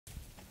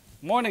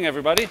Morning,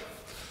 everybody.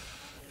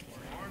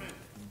 Morning.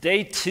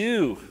 Day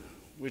 2,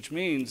 which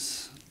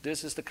means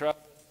this is the crowd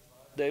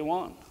day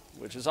 1,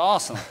 which is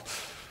awesome.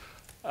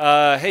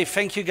 Hey,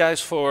 thank you guys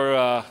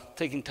for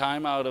taking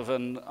time out of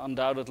an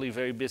undoubtedly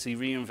very busy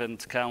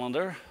reInvent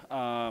calendar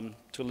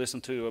to listen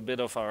to a bit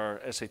of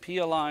our SAP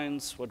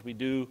Alliance, what we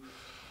do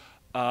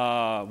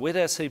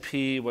with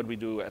SAP, what we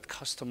do at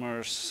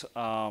customers.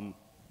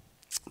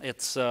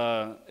 It's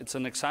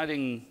an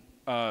exciting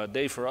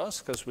day for us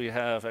because we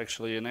have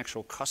actually an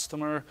actual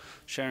customer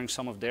sharing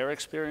some of their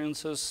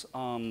experiences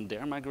on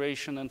their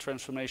migration and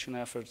transformation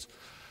efforts.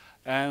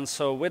 And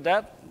so with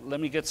that,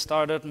 let me get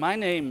started. My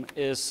name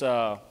is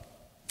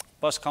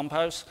Bas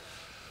Kamphuis.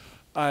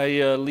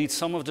 I lead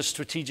some of the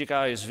strategic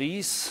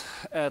ISVs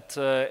at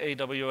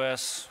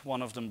AWS,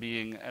 one of them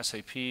being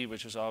SAP,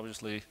 which is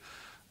obviously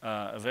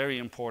a very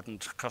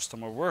important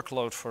customer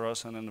workload for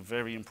us and a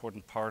very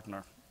important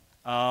partner.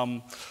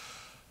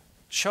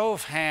 Show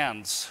of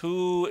hands,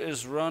 who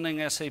is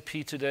running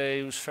SAP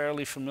today, who's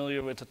fairly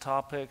familiar with the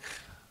topic?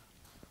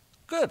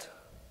 Good.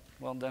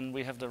 Well, then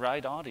we have the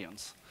right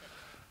audience.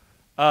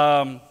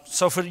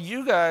 So for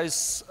you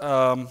guys,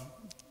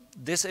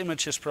 this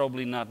image is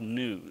probably not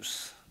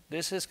news.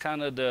 This is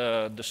kind of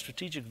the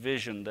strategic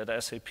vision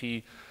that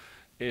SAP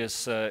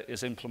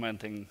is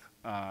implementing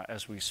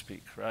as we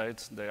speak,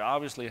 right? They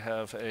obviously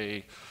have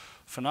a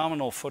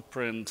phenomenal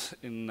footprint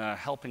in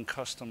helping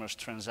customers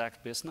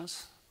transact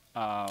business.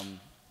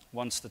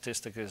 One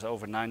statistic is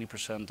over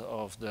 90%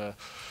 of the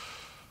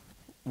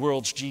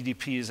world's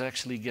GDP is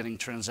actually getting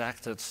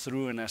transacted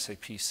through an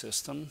SAP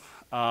system,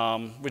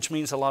 which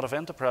means a lot of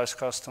enterprise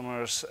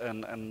customers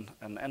and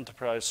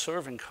enterprise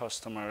serving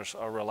customers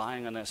are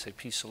relying on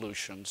SAP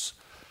solutions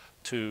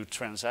to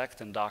transact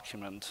and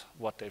document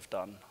what they've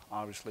done.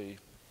 Obviously,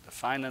 the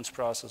finance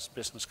process,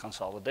 business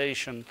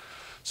consolidation,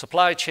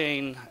 supply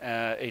chain,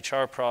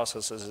 HR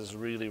processes is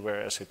really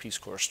where SAP's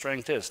core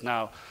strength is.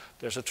 Now,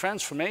 there's a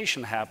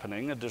transformation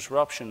happening, a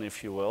disruption,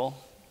 if you will,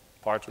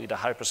 partly the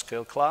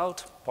hyperscale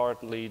cloud,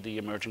 partly the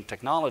emerging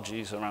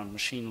technologies around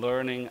machine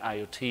learning,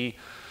 IoT,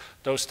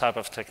 those type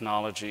of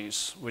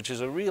technologies, which is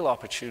a real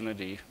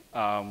opportunity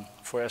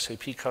for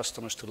SAP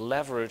customers to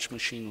leverage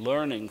machine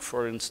learning,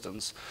 for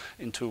instance,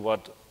 into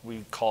what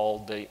we call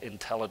the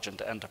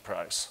intelligent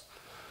enterprise.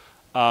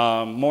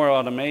 More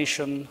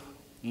automation,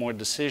 more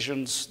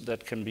decisions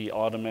that can be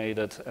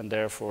automated and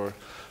therefore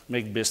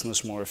make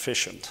business more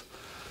efficient.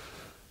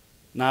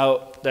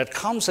 Now, that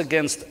comes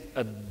against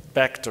a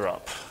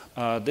backdrop.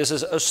 This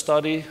is a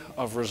study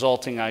of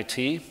Resulting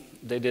IT.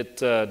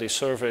 They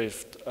surveyed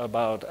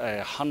about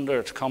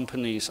 100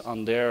 companies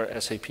on their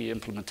SAP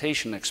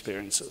implementation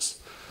experiences.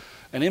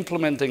 And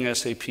implementing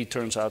SAP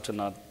turns out to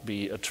not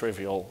be a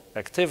trivial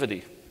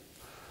activity.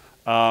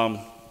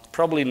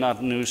 Probably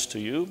not news to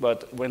you,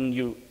 but when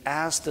you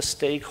ask the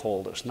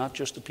stakeholders, not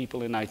just the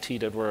people in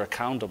IT that were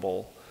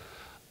accountable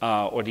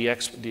or the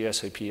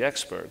SAP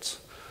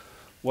experts,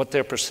 what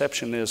their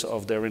perception is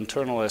of their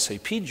internal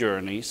SAP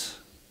journeys,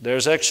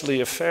 there's actually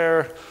a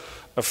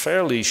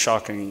fairly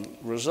shocking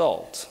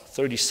result.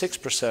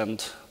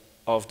 36%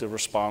 of the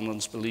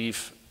respondents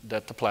believe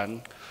that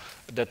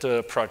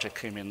the project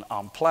came in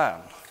on plan.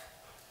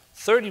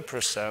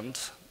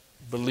 30%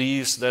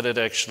 believes that it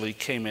actually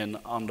came in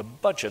on the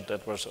budget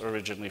that was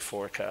originally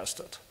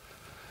forecasted.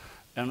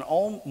 And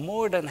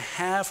more than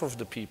half of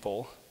the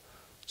people,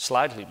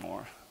 slightly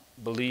more,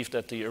 believe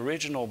that the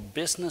original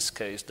business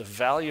case, the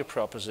value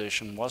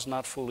proposition, was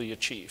not fully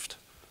achieved.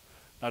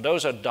 Now,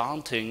 those are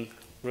daunting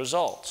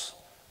results.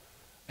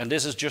 And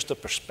this is just a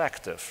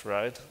perspective,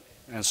 right?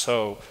 And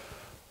so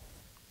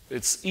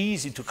it's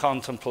easy to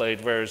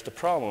contemplate where is the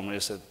problem.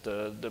 Is it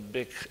the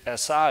big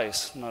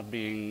SIs not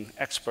being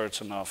experts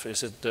enough?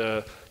 Is it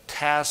the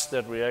tasks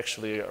that we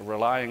actually are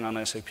relying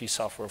on SAP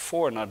software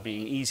for not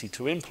being easy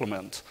to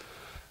implement?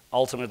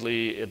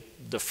 Ultimately,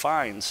 it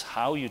defines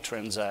how you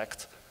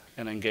transact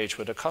and engage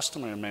with a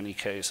customer in many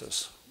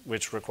cases,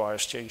 which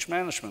requires change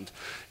management.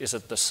 Is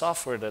it the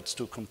software that's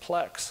too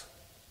complex?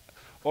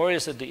 Or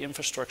is it the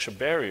infrastructure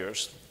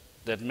barriers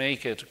that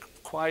make it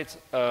quite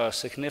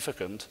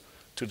significant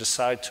to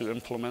decide to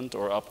implement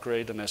or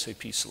upgrade an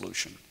SAP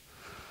solution?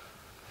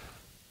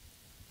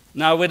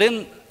 Now,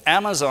 within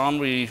Amazon,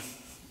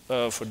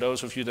 for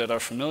those of you that are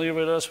familiar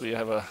with us, we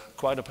have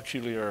quite a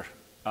peculiar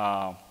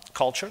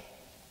culture.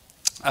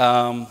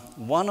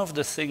 One of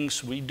the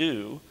things we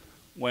do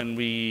when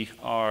we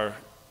are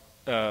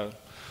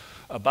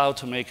about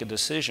to make a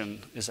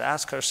decision is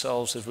ask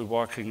ourselves if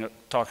we're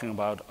talking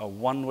about a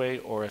one-way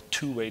or a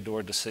two-way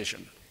door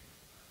decision.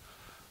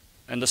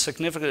 And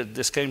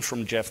this came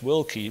from Jeff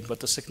Wilkie, but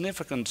the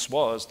significance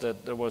was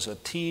that there was a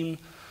team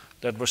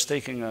that was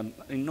taking an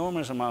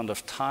enormous amount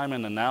of time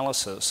and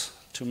analysis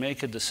to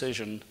make a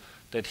decision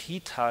that he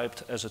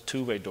typed as a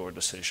two-way door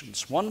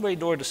decisions. One-way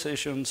door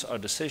decisions are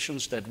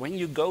decisions that when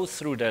you go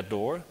through that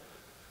door,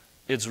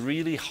 it's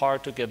really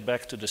hard to get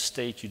back to the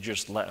state you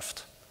just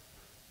left.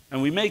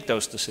 And we make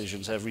those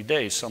decisions every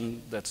day.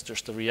 That's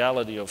just the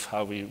reality of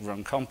how we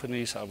run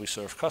companies, how we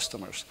serve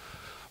customers.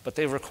 But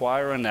they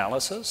require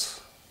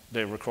analysis,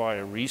 They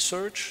require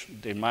research.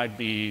 They might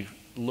be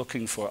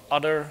looking for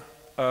other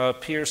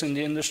peers in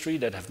the industry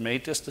that have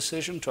made this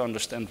decision to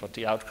understand what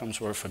the outcomes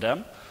were for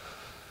them.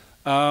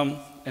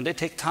 And they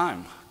take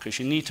time, because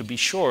you need to be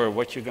sure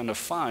what you're going to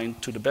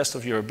find to the best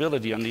of your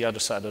ability on the other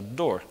side of the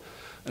door.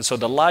 And so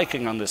the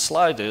liking on this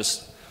slide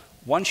is,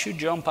 once you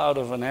jump out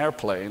of an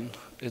airplane,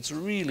 it's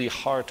really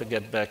hard to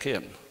get back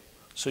in.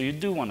 So you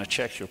do want to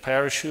check your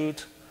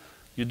parachute.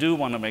 You do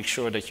want to make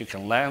sure that you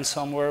can land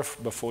somewhere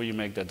before you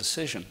make that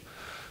decision.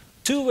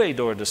 Two-way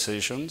door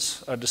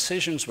decisions are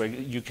decisions where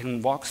you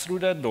can walk through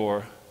that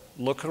door,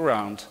 look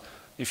around.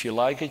 If you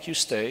like it, you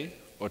stay,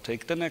 or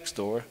take the next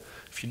door.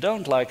 If you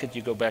don't like it,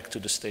 you go back to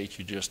the state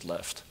you just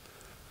left.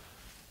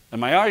 And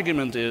my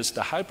argument is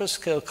the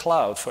hyperscale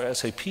cloud for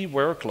SAP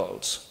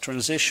workloads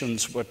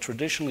transitions what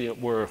traditionally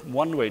were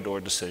one-way door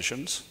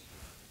decisions,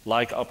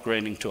 like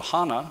upgrading to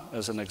HANA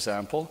as an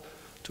example,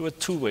 to a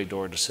two-way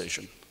door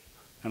decision.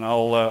 And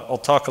I'll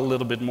talk a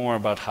little bit more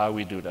about how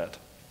we do that.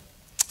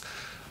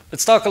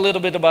 Let's talk a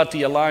little bit about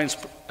the Alliance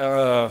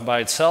by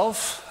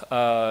itself.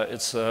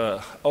 It's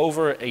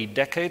over a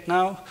decade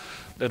now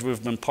that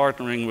we've been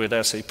partnering with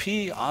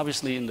SAP.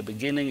 Obviously, in the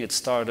beginning, it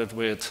started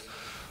with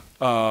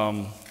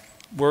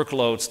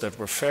workloads that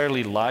were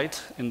fairly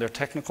light in their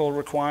technical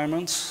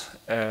requirements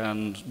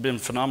and been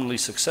phenomenally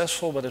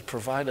successful, but it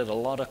provided a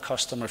lot of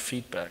customer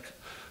feedback.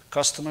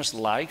 Customers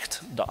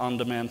liked the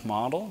on-demand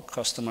model.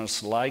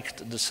 Customers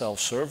liked the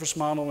self-service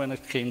model when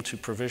it came to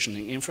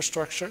provisioning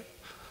infrastructure.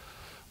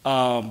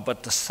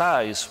 But the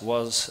size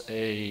was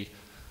a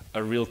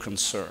real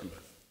concern.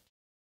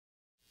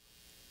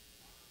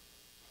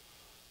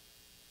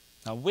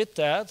 Now with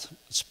that,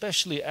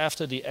 especially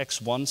after the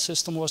X1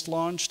 system was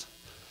launched,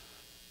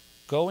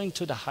 going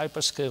to the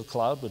hyperscale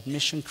cloud with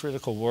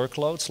mission-critical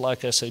workloads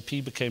like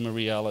SAP became a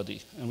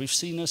reality. And we've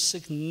seen a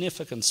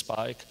significant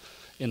spike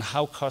in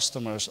how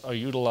customers are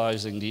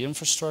utilizing the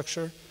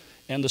infrastructure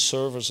and the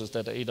services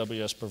that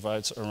AWS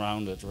provides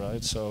around it,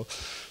 right? So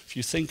if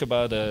you think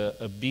about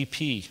a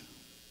BP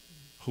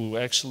who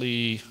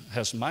actually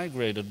has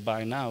migrated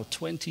by now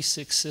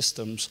 26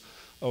 systems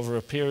over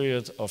a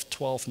period of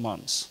 12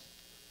 months,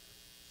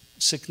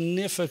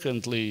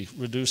 significantly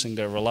reducing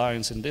their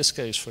reliance. In this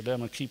case, for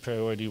them, a key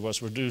priority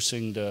was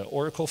reducing the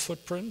Oracle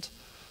footprint.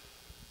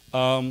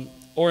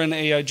 Or an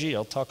AIG,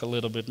 I'll talk a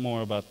little bit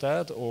more about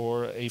that,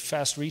 or a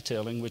fast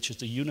retailing, which is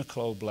the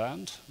Uniqlo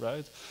blend,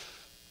 right?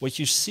 What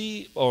you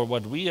see, or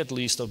what we at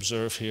least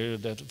observe here,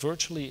 that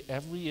virtually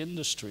every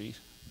industry,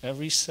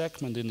 every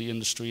segment in the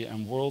industry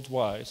and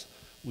worldwide,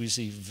 we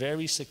see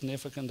very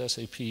significant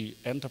SAP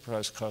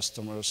enterprise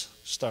customers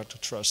start to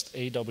trust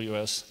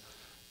AWS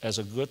as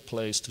a good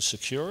place to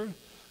secure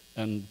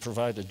and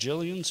provide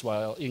agilience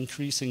while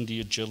increasing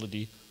the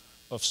agility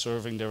of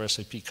serving their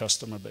SAP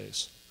customer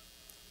base.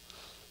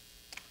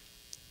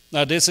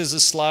 Now this is a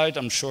slide,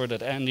 I'm sure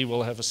that Andy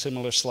will have a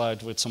similar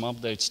slide with some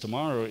updates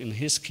tomorrow in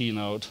his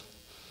keynote,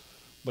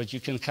 but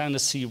you can kind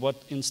of see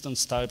what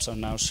instance types are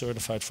now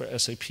certified for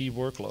SAP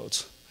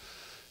workloads.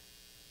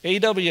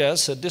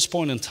 AWS at this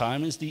point in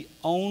time is the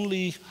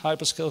only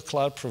hyperscale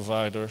cloud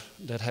provider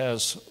that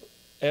has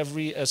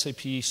every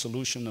SAP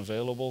solution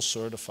available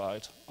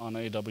certified on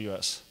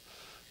AWS.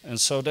 And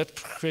so that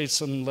creates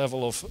some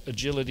level of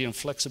agility and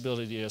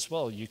flexibility as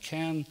well. You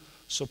can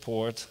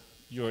support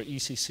your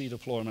ECC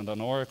deployment on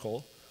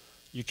Oracle.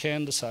 You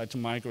can decide to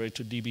migrate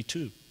to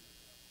DB2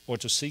 or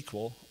to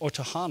SQL or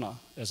to HANA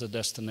as a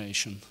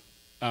destination.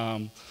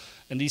 And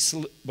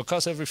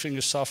because everything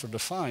is software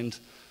defined,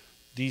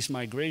 these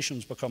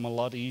migrations become a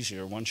lot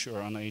easier once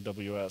you're on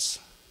AWS.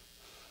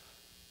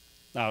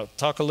 Now,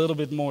 talk a little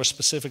bit more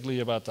specifically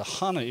about the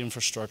HANA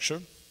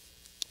infrastructure.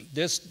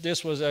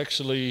 This was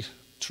actually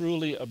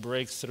truly a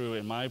breakthrough,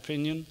 in my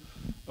opinion,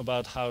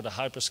 about how the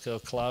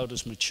hyperscale cloud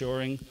is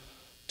maturing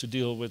to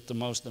deal with the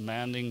most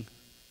demanding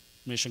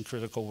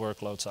mission-critical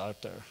workloads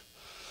out there.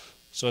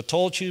 So I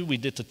told you we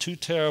did the 2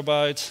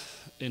 terabyte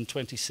in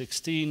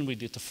 2016, we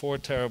did the 4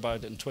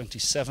 terabyte in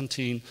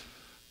 2017,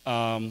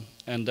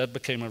 and that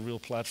became a real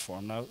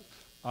platform. Now,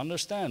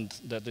 understand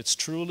that it's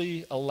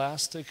truly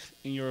elastic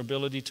in your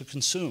ability to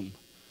consume.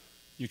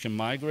 You can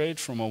migrate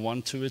from a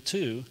 1 to a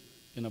 2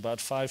 in about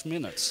 5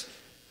 minutes.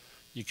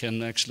 You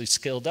can actually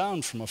scale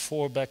down from a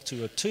 4 back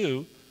to a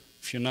 2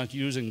 if you're not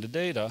using the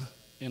data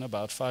in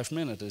about 5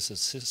 minutes.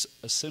 It's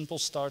a simple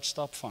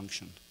start-stop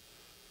function.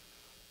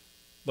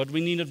 But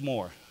we needed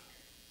more.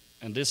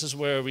 And this is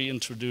where we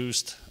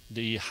introduced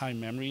the high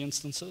memory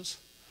instances.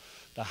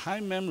 The high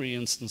memory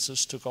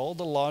instances took all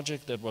the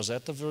logic that was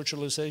at the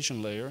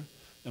virtualization layer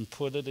and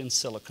put it in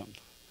silicon.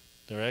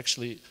 They're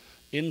actually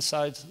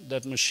inside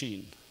that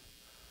machine.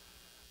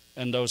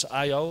 And those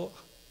I/O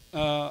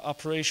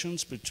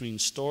operations between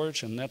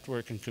storage and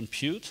network and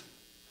compute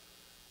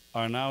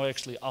are now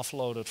actually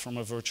offloaded from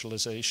a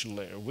virtualization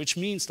layer, which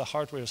means the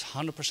hardware is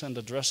 100%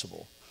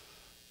 addressable.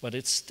 But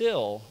it's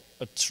still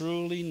a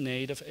truly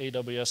native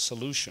AWS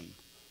solution.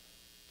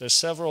 There's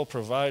several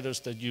providers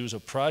that use a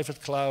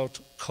private cloud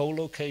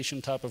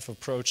co-location type of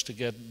approach to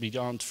get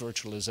beyond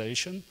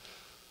virtualization.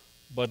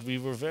 but we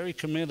were very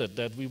committed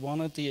that we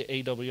wanted the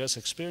AWS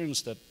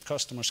experience that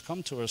customers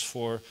come to us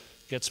for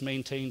gets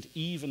maintained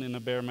even in a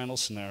bare metal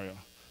scenario.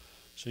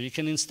 So you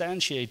can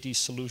instantiate these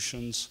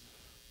solutions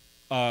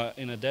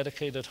in a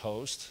dedicated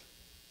host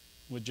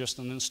with just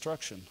an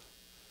instruction.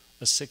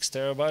 A 6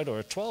 terabyte or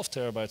a 12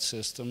 terabyte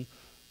system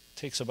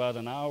takes about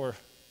an hour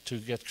to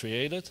get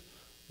created,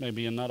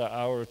 maybe another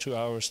hour or 2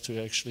 hours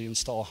to actually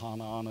install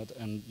HANA on it,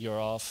 and you're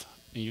off,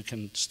 and you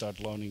can start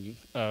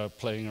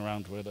playing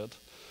around with it.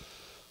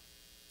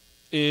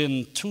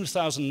 In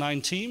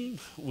 2019,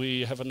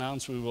 we have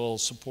announced we will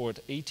support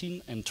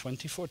 18 and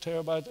 24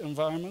 terabyte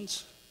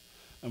environments.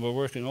 And we're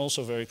working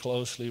also very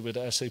closely with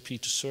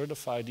SAP to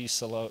certify these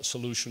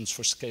solutions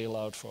for scale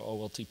out for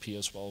OLTP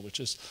as well,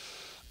 which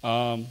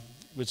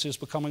is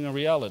becoming a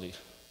reality.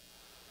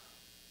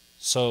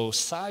 So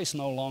size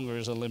no longer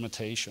is a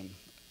limitation.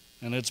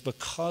 And it's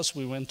because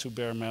we went to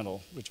bare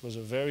metal, which was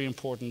a very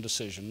important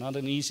decision. Not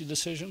an easy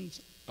decision,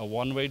 a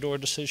one-way door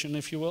decision,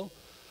 if you will.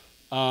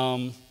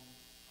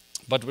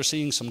 But we're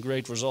seeing some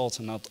great results,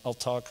 and I'll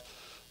talk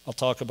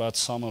about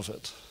some of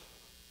it.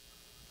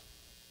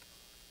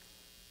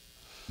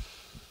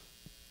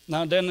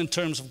 Now then, in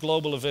terms of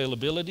global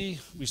availability,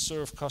 we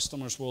serve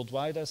customers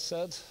worldwide, as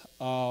said.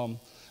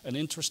 An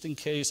interesting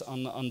case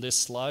on this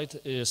slide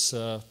is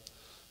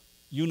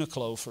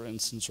Uniqlo, for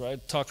instance,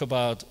 right? Talk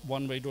about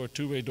one-way door,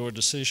 two-way door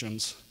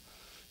decisions.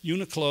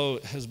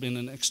 Uniqlo has been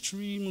an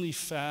extremely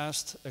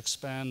fast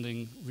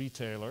expanding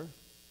retailer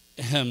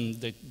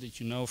that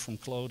you know from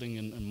clothing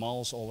in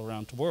malls all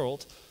around the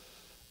world.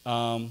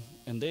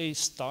 And they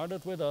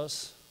started with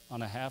us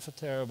on a half a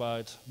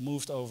terabyte,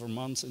 moved over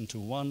months into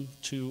 1,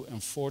 2,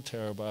 and 4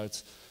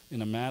 terabytes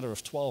in a matter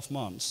of 12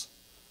 months.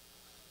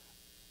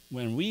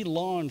 When we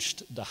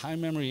launched the high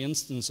memory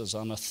instances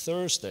on a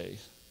Thursday,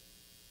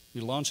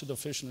 we launched it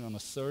officially on a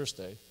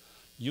Thursday,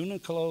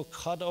 Uniqlo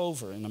cut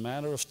over in a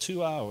matter of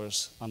 2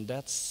 hours on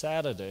that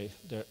Saturday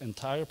their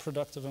entire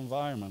productive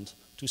environment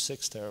to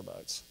 6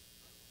 terabytes.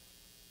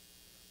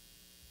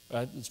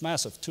 Right? It's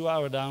massive,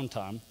 2-hour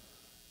downtime.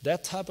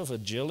 That type of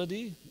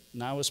agility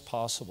now is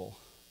possible.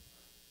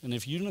 And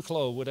if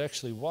Uniqlo would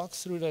actually walk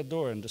through that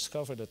door and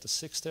discover that the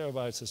 6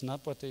 terabytes is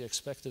not what they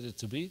expected it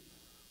to be,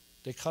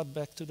 they cut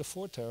back to the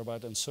 4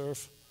 terabyte and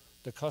serve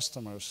the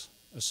customers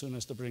as soon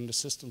as they bring the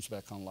systems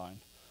back online.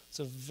 It's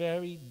a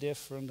very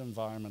different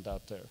environment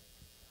out there.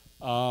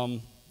 Now,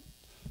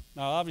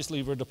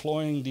 obviously, we're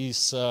deploying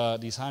these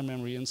high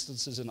memory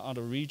instances in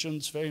other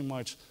regions, very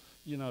much,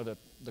 you know,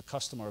 the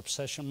customer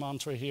obsession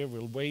mantra here.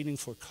 We're waiting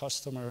for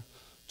customer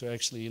to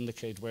actually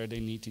indicate where they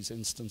need these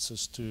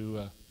instances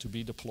to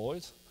be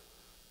deployed.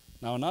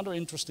 Now, another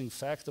interesting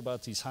fact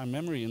about these high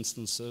memory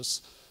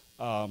instances,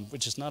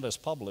 which is not as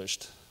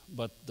published,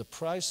 but the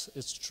price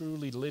is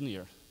truly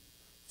linear.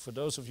 For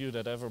those of you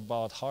that ever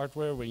bought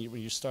hardware, when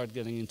you start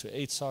getting into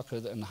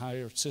 8-socket and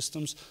higher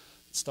systems,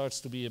 it starts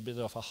to be a bit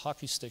of a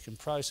hockey stick in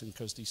pricing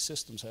because these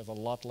systems have a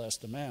lot less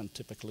demand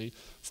typically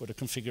for the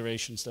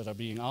configurations that are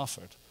being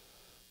offered.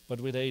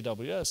 But with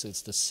AWS,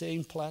 it's the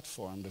same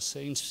platform, the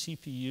same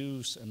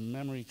CPUs and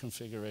memory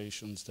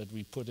configurations that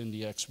we put in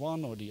the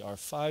X1 or the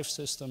R5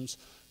 systems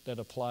that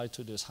apply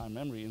to this high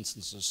memory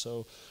instances.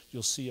 So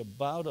you'll see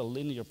about a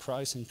linear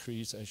price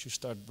increase as you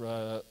start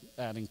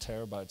adding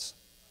terabytes.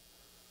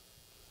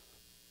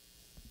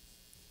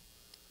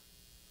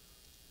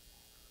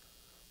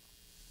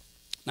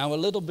 Now, a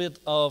little bit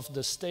of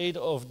the state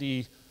of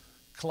the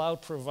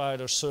cloud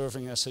provider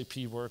serving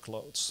SAP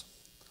workloads.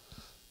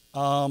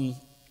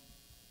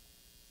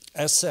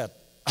 As said,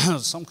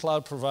 some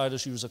cloud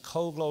providers use a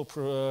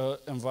Coglo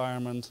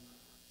environment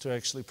to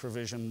actually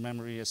provision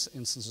memory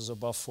instances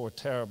above 4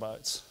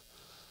 terabytes.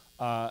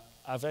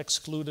 I've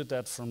excluded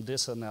that from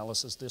this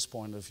analysis, this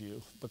point of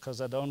view,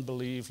 because I don't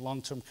believe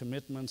long-term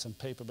commitments and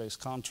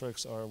paper-based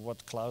contracts are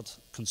what cloud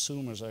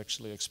consumers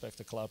actually expect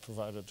a cloud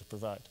provider to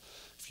provide.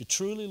 If you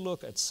truly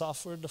look at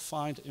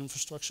software-defined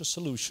infrastructure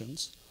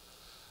solutions,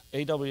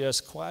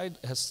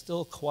 AWS has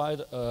still quite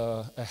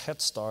a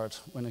head start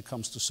when it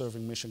comes to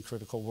serving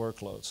mission-critical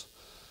workloads.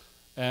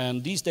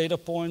 And these data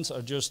points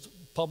are just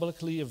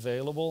publicly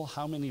available.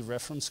 How many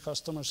reference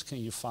customers can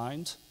you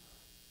find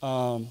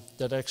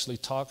that actually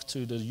talk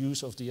to the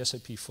use of the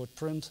SAP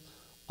footprint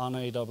on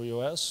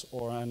AWS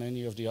or on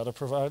any of the other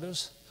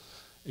providers?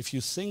 If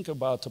you think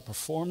about the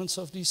performance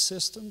of these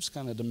systems,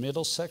 kind of the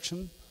middle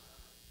section,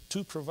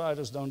 2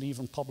 providers don't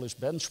even publish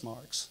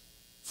benchmarks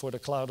for the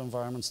cloud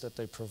environments that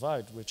they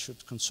provide, which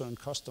should concern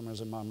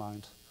customers in my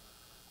mind.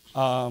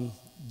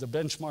 The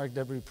benchmark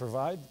that we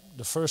provide,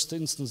 the first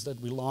instance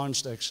that we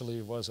launched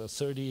actually was a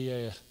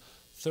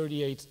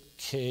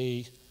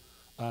 38K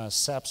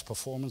SAPS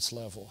performance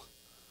level.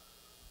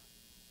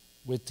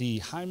 With the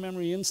high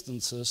memory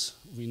instances,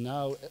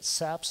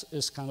 SAPS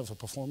is kind of a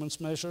performance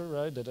measure,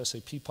 right, that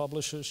SAP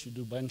publishes. You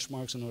do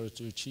benchmarks in order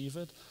to achieve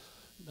it.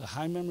 The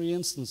high memory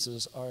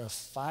instances are a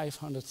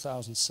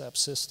 500,000 SAP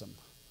system,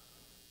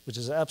 which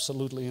is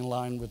absolutely in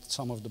line with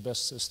some of the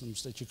best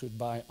systems that you could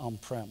buy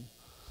on-prem.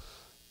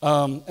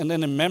 And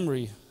then in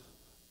memory,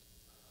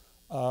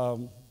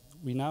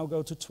 We now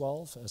go to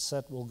 12. As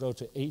said, we'll go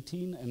to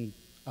 18 and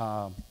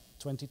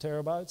 20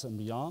 terabytes and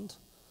beyond.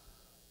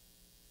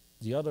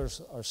 The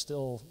others are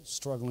still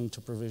struggling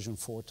to provision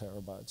 4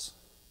 terabytes.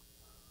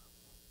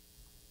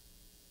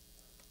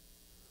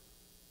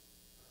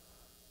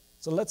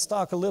 So let's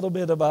talk a little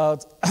bit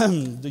about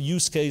the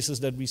use cases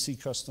that we see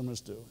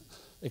customers do.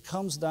 It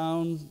comes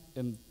down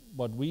in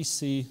what we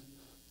see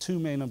 2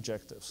 main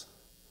objectives.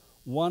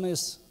 One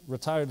is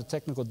retire the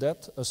technical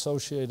debt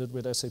associated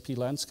with SAP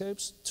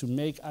landscapes to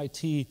make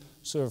IT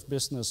serve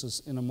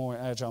businesses in a more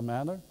agile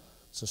manner.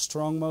 It's a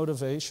strong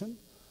motivation.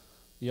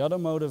 The other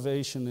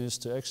motivation is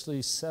to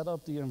actually set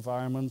up the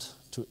environment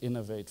to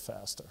innovate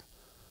faster.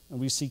 And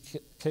we see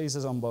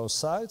cases on both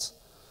sides.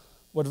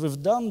 What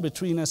we've done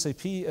between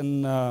SAP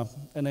and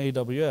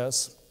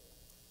AWS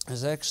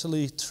is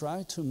actually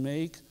try to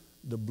make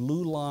the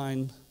blue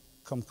line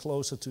come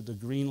closer to the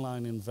green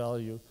line in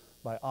value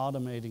by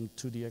automating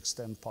to the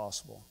extent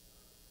possible.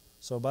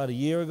 So about a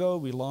year ago,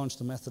 we launched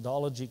a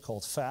methodology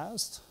called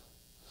FAST.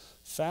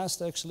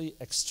 FAST actually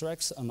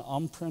extracts an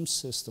on-prem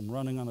system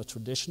running on a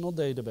traditional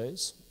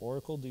database,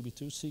 Oracle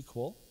DB2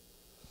 SQL,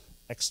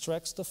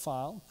 extracts the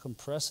file,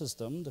 compresses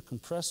them. The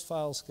compressed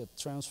files get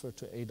transferred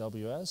to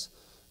AWS,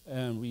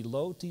 and we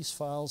load these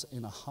files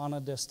in a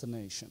HANA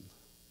destination.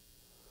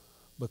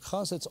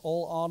 Because it's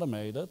all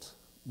automated,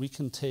 we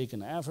can take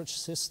an average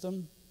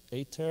system,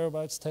 8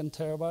 terabytes, 10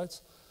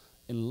 terabytes,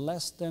 in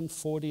less than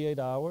 48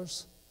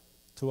 hours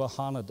to a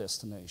HANA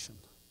destination,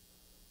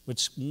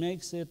 which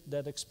makes it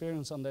that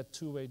experience on that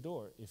two-way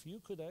door. If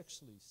you could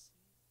actually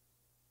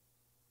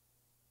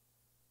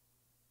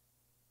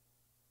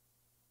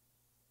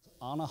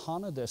on a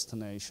HANA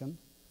destination,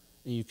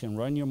 and you can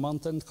run your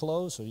month-end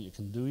close, or you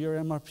can do your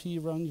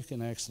MRP run, you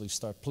can actually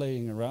start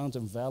playing around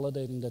and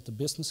validating that the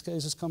business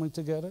case is coming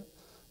together.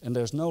 And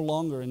there's no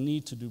longer a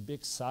need to do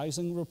big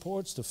sizing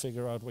reports to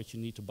figure out what you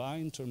need to buy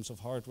in terms of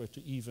hardware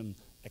to even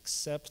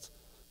accept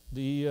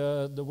the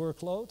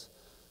workload.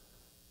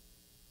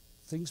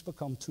 Things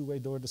become two-way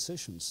door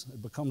decisions.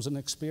 It becomes an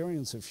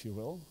experience, if you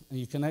will. And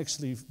you can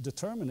actually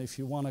determine if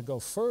you want to go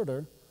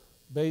further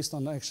based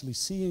on actually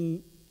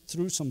seeing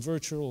through some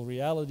virtual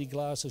reality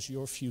glasses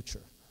your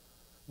future.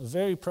 A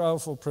very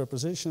powerful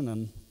proposition,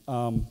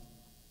 and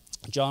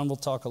John will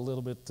talk a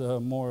little bit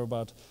more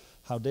about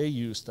how they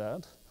use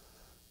that.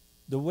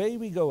 The way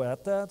we go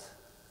at that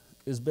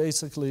is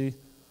basically,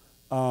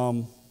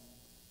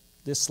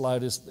 this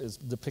slide is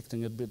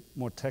depicting it a bit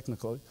more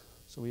technically.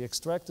 So we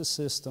extract the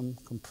system,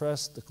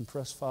 the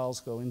compressed files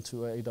go into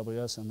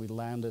AWS, and we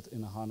land it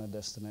in a HANA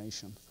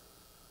destination.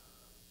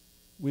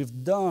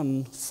 We've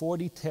done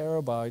 40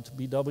 terabyte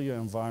BW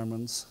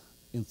environments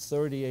in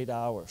 38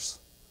 hours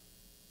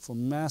for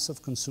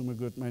massive consumer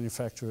good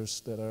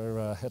manufacturers that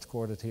are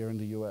headquartered here in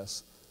the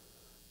US.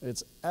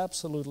 It's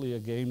absolutely a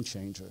game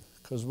changer,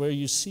 because where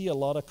you see a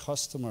lot of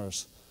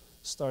customers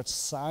start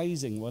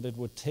sizing what it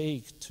would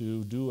take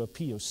to do a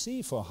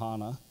POC for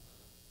HANA,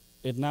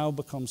 it now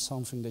becomes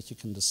something that you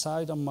can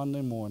decide on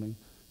Monday morning,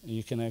 and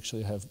you can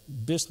actually have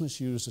business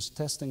users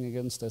testing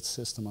against that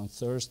system on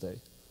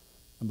Thursday.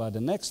 And by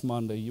the next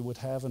Monday, you would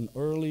have an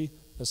early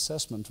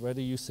assessment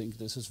whether you think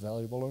this is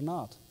valuable or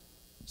not.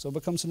 So it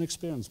becomes an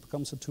experience,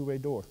 becomes a two-way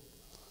door.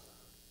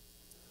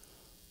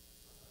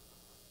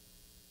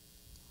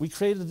 We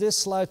created this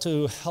slide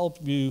to help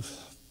you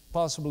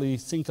possibly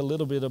think a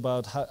little bit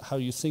about how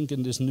you think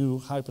in this new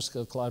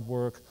hyperscale cloud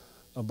work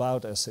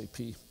about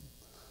SAP.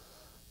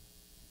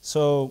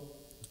 So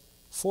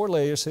 4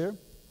 layers here.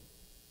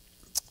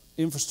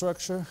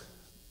 Infrastructure,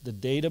 the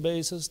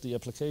databases, the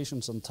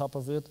applications on top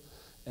of it,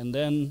 and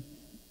then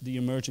the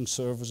emerging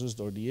services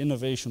or the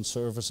innovation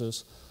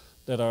services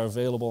that are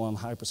available on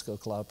hyperscale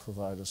cloud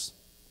providers,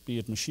 be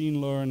it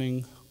machine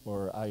learning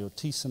or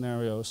IoT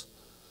scenarios.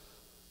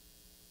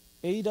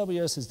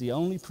 AWS is the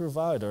only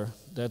provider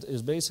that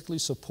is basically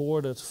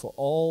supported for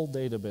all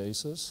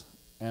databases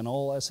and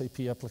all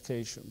SAP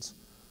applications,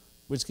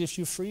 which gives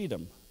you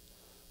freedom.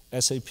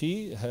 SAP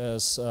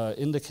has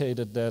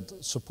indicated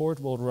that support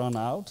will run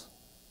out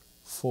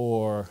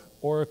for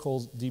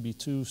Oracle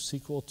DB2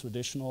 SQL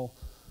traditional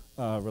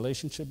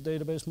relationship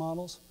database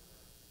models,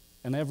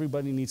 and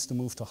everybody needs to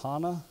move to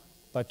HANA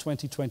by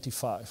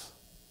 2025.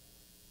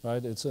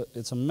 Right?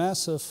 It's a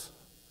massive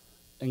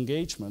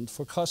engagement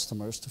for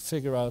customers to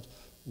figure out,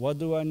 what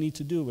do I need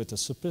to do with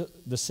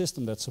the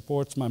system that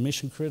supports my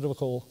mission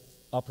critical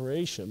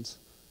operations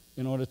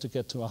in order to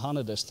get to a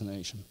HANA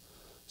destination.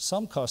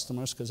 Some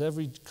customers, because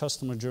every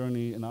customer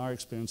journey in our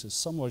experience is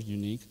somewhat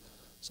unique,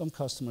 some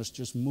customers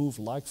just move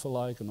like for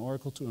like an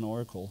Oracle to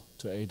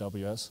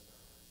AWS,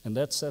 and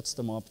that sets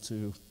them up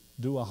to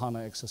do a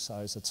HANA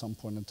exercise at some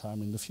point in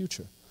time in the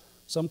future.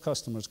 Some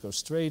customers go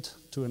straight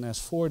to an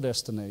S4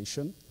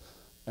 destination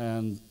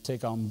and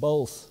take on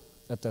both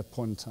at that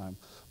point in time.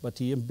 But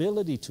the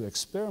ability to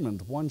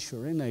experiment once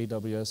you're in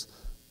AWS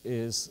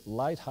is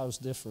lighthouse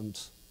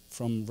different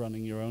from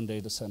running your own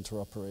data center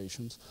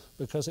operations,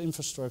 because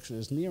infrastructure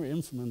is near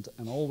infinite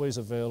and always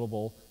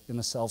available in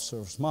a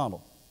self-service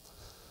model.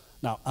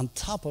 Now, on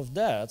top of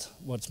that,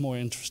 what's more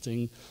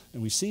interesting,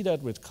 and we see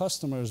that with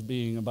customers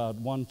being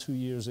about 1-2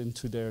 years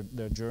into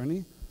their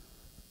journey,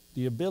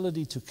 the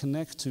ability to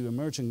connect to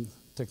emerging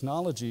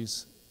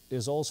technologies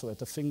is also at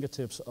the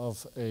fingertips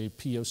of a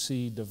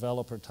POC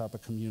developer type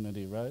of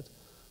community, right?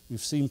 We've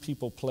seen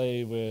people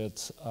play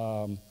with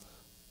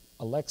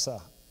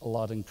Alexa a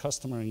lot in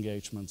customer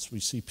engagements. We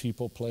see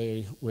people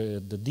play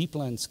with the deep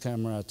lens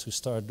camera to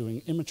start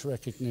doing image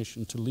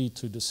recognition to lead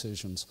to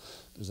decisions.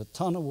 There's a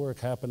ton of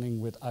work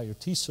happening with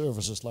IoT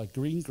services like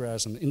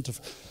Greengrass and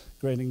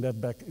integrating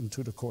that back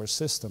into the core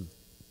system.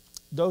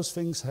 Those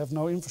things have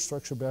no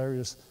infrastructure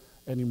barriers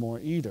anymore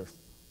either.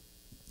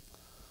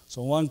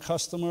 So one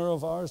customer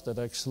of ours that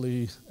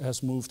actually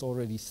has moved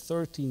already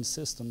 13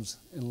 systems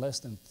in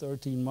less than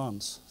 13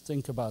 months.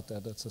 Think about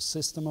that. That's a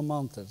system a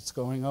month that's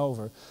going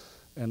over.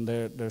 And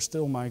they're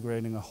still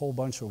migrating a whole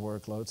bunch of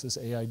workloads, is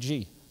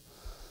AIG.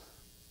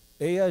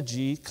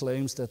 AIG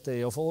claims that they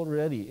have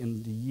already,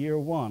 in the year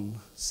one,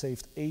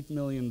 saved $8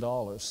 million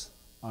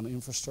on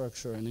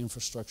infrastructure and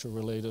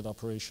infrastructure-related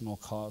operational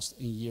costs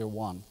in year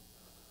one.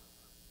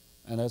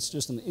 And that's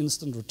just an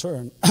instant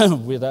return.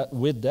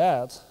 With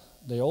that,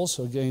 they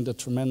also gained a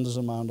tremendous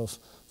amount of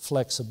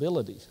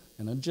flexibility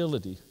and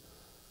agility.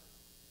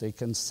 They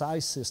can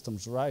size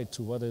systems right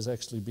to what is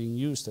actually being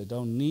used. They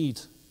don't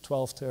need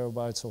 12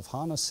 terabytes of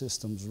HANA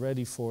systems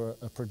ready for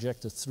a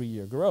projected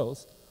 3-year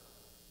growth.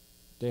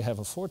 They have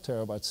a 4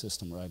 terabyte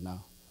system right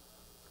now.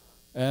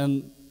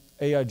 And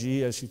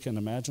AIG, as you can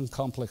imagine,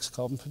 complex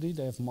company,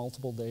 they have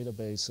multiple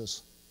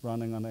databases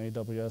running on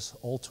AWS,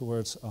 all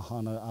towards a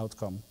HANA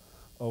outcome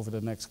over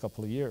the next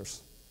couple of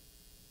years.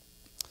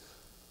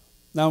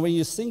 Now, when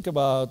you think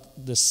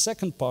about the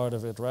second part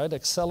of it, right,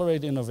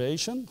 accelerate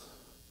innovation,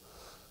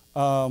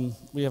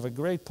 we have a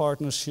great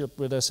partnership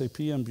with SAP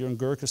and Björn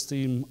Gerke's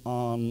team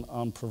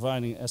on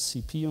providing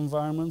SCP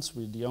environments.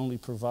 We're the only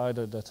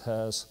provider that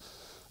has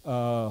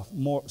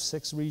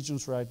 6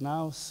 regions right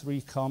now,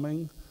 3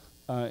 coming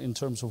in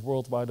terms of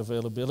worldwide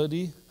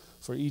availability.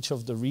 For each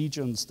of the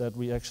regions that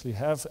we actually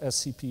have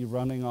SCP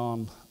running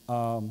on,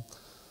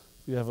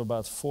 we have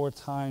about 4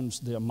 times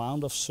the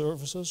amount of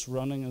services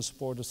running and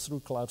supported through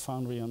Cloud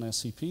Foundry on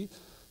SCP.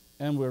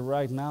 And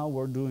right now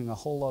we're doing a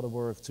whole lot of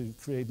work to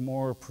create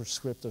more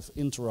prescriptive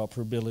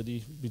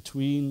interoperability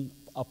between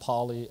a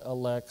Poly, a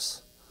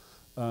Lex,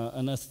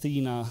 an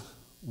Athena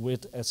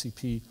with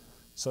SCP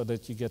so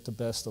that you get the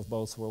best of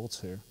both worlds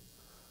here.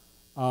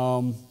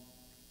 Happy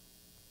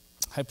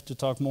to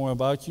talk more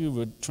about you.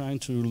 We're trying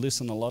to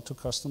listen a lot to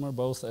customer,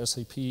 both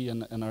SAP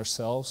and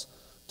ourselves,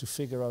 to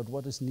figure out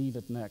what is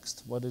needed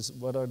next. What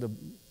are the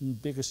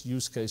biggest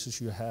use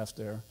cases you have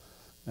there?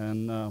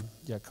 And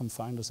yeah, come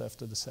find us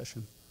after the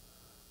session.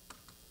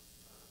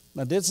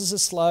 Now this is a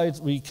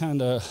slide we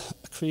kind of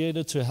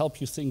created to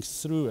help you think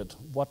through it.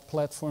 What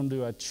platform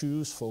do I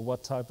choose for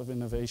what type of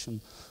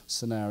innovation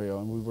scenario?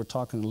 And we were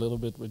talking a little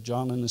bit with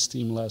John and his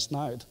team last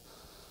night.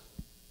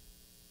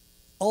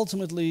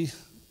 Ultimately,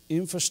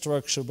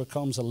 infrastructure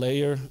becomes a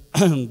layer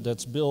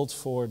that's built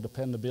for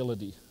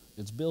dependability.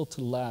 It's built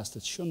to last.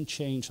 It shouldn't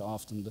change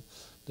often.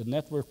 The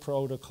network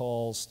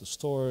protocols, the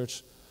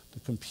storage, the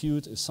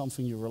compute is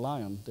something you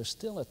rely on. There's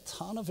still a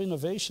ton of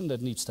innovation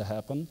that needs to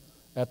happen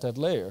at that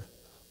layer.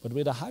 But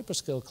with a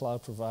hyperscale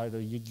cloud provider,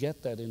 you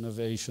get that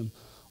innovation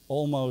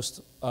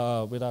almost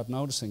without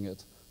noticing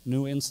it.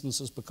 New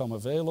instances become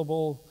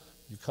available,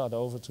 you cut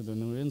over to the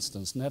new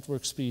instance.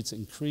 Network speeds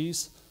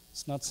increase,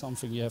 it's not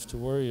something you have to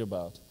worry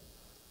about.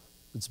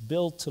 It's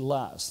built to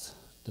last.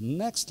 The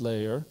next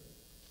layer,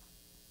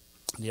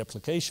 the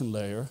application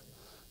layer,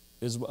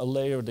 is a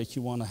layer that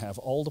you want to have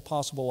all the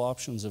possible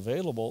options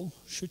available,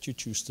 should you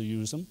choose to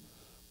use them,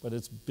 but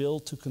it's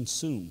built to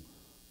consume.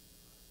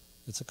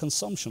 It's a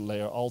consumption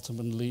layer,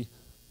 ultimately,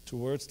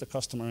 towards the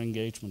customer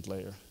engagement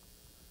layer.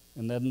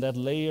 And then that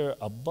layer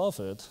above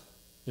it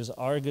is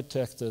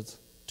architected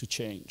to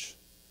change.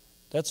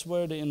 That's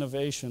where the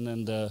innovation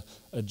and the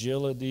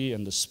agility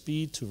and the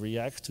speed to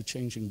react to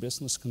changing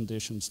business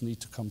conditions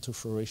need to come to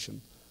fruition.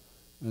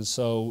 And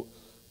so,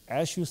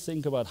 as you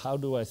think about how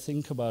do I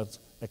think about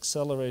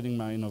accelerating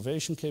my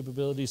innovation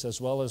capabilities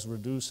as well as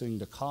reducing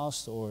the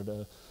cost or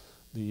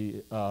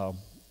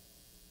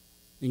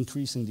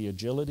increasing the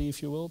agility,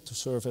 if you will, to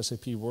serve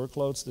SAP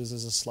workloads, this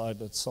is a slide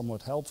that's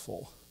somewhat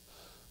helpful.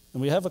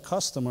 And we have a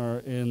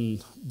customer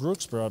in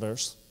Brooks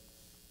Brothers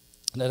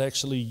that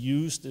actually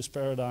used this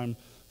paradigm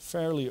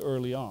fairly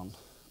early on.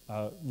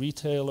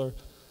 Retailer,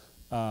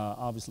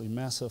 obviously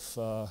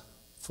massive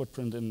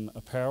footprint in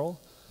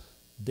apparel.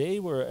 They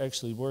were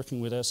actually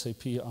working with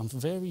SAP on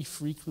very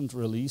frequent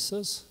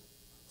releases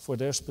for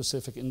their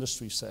specific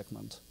industry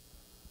segment.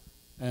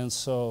 And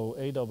so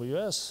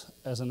AWS,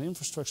 as an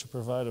infrastructure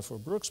provider for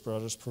Brooks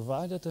Brothers,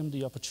 provided them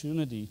the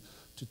opportunity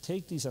to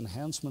take these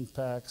enhancement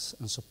packs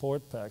and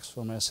support packs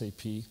from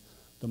SAP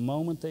the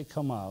moment they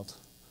come out,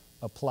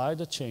 apply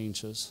the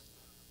changes,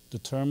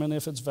 determine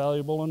if it's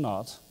valuable or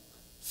not,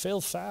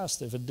 fail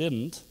fast if it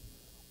didn't,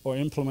 or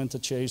implement the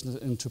changes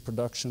into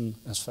production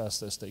as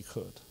fast as they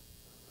could.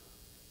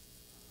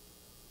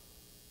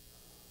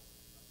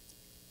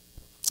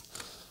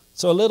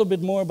 So a little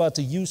bit more about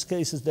the use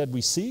cases that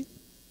we see.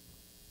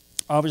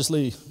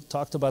 Obviously,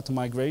 talked about the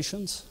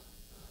migrations.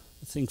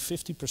 I think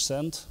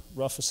 50%,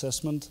 rough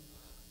assessment,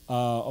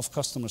 of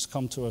customers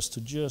come to us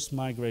to just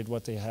migrate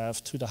what they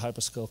have to the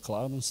hyperscale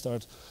cloud and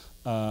start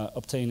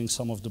obtaining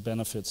some of the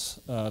benefits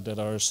that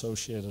are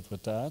associated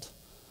with that.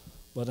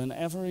 But an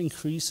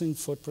ever-increasing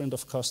footprint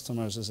of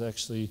customers is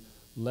actually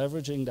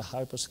leveraging the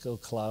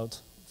hyperscale cloud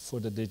for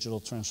the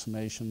digital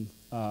transformation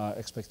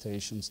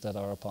expectations that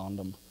are upon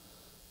them.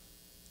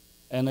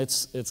 And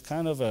it's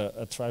kind of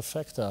a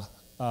trifecta.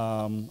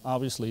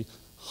 Obviously,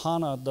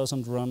 HANA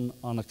doesn't run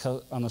on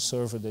a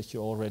server that you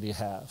already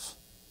have.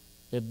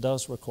 It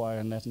does require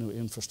a net new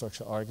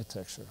infrastructure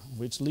architecture,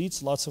 which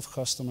leads lots of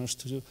customers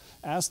to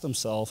ask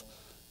themselves,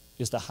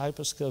 is the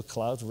hyperscale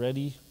cloud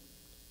ready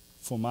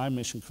for my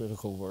mission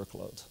critical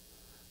workload?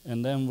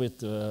 And then with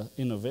the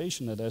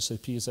innovation that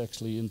SAP is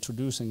actually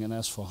introducing in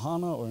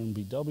S/4HANA or in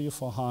BW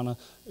for HANA,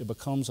 it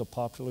becomes a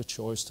popular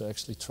choice to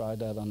actually try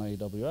that on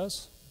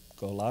AWS,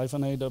 go live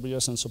on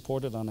AWS and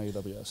support it on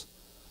AWS.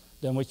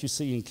 Then what you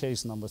see in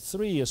case number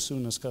 3, as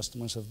soon as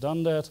customers have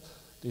done that,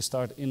 they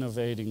start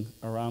innovating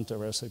around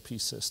their SAP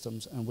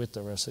systems and with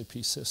their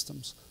SAP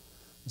systems.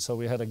 And so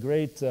we had a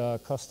great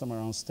customer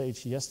on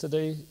stage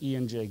yesterday,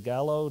 E&J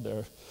Gallo.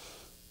 They're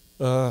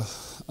a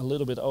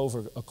little bit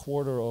over a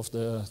quarter of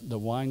the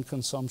wine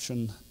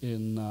consumption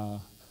in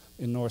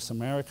North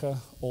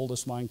America,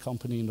 oldest wine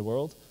company in the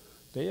world.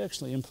 They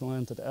actually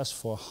implemented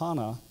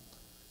S/4HANA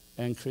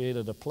and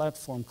created a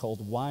platform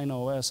called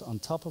WineOS on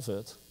top of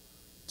it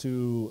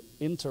to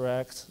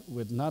interact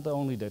with not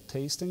only their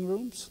tasting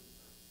rooms,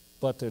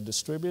 but their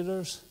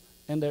distributors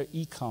and their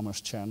e-commerce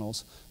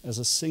channels as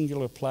a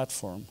singular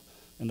platform.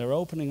 And they're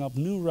opening up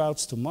new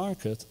routes to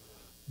market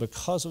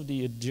because of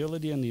the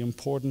agility and the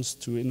importance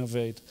to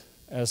innovate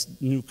as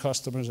new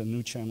customers and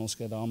new channels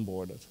get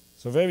onboarded.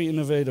 So a very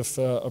innovative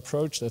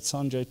approach that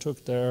Sanjay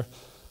took there.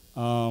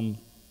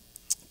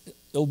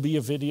 There'll be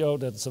a video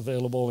that's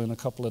available in a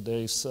couple of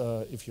days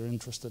if you're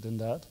interested in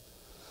that.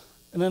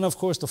 And then, of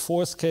course, the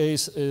fourth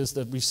case is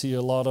that we see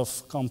a lot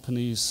of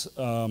companies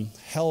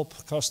help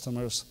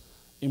customers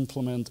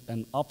implement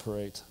and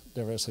operate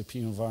their SAP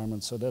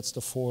environment. So that's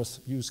the fourth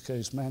use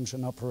case, manage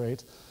and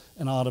operate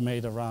and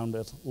automate around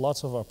it.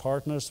 Lots of our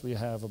partners, we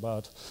have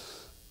about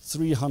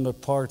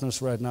 300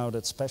 partners right now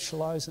that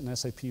specialize in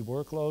SAP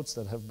workloads,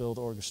 that have built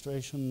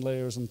orchestration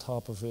layers on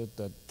top of it,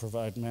 that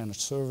provide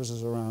managed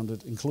services around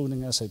it,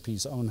 including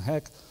SAP's own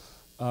HEC.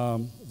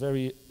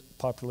 Very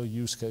popular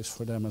use case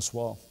for them as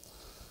well.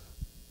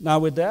 Now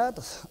with that,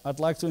 I'd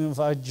like to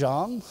invite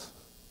John.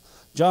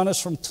 John is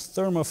from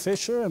Thermo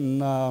Fisher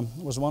and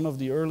was one of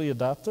the early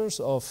adopters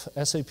of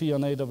SAP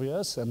on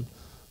AWS. And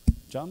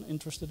John,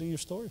 interested in your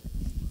story?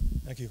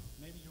 Thank you.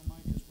 Maybe your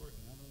mic is working,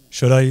 I don't know.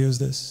 Should I use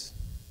this?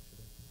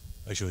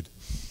 I should.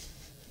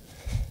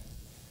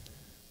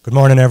 Good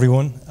morning,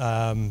 everyone.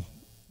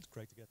 It's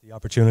great to get the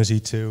opportunity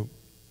to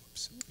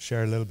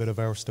share a little bit of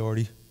our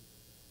story.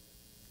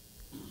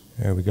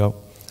 There we go.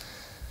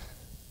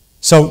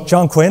 So,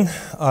 John Quinn,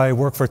 I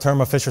work for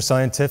Thermo Fisher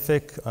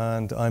Scientific,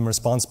 and I'm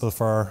responsible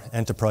for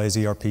enterprise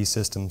ERP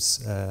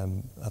systems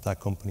at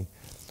that company.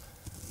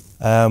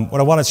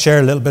 What I want to share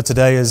a little bit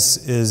today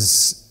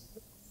is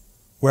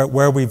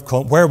where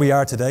we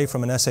are today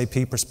from an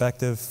SAP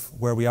perspective,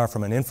 where we are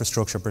from an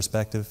infrastructure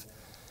perspective,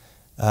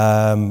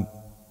 where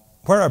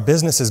our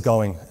business is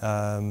going.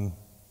 I'm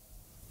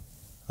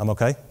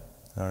okay?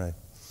 All right.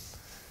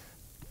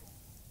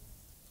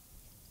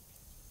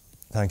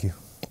 Thank you.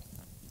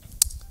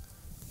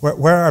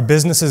 Where our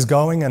business is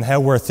going and how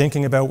we're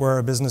thinking about where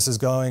our business is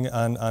going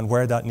and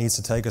where that needs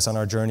to take us on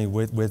our journey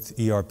with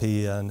ERP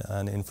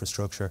and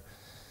infrastructure.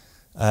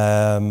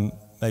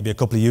 Maybe a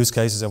couple of use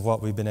cases of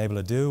what we've been able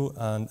to do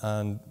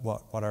and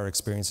what our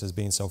experience has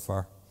been so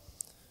far.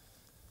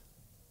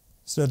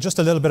 So just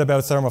a little bit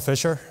about Thermo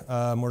Fisher.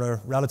 We're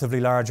a relatively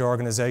large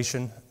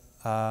organization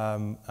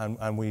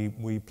and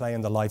we play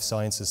in the life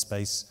sciences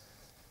space.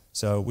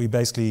 So we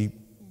basically,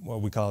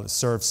 what we call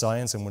serve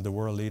science, and we're the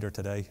world leader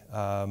today.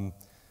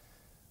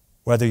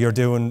 Whether you're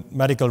doing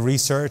medical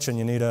research and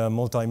you need a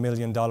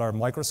multi-million-dollar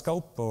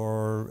microscope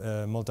or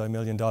a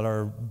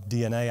multi-million-dollar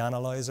DNA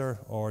analyzer,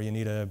 or you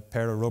need a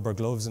pair of rubber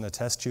gloves and a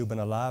test tube in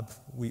a lab,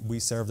 we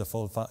serve the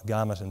full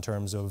gamut in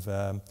terms of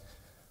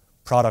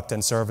product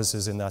and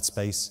services in that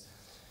space.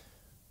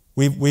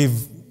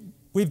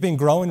 We've been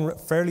growing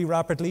fairly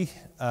rapidly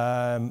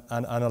and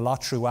a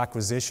lot through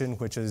acquisition,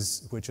 which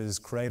has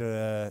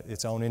created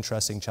its own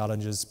interesting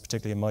challenges,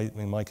 particularly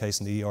in my case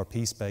in the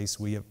ERP space.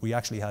 We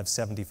actually have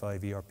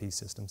 75 ERP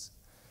systems,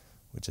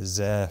 which is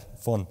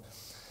fun.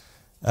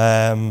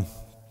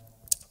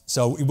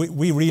 So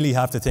we really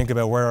have to think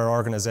about where our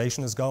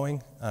organization is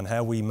going and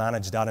how we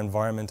manage that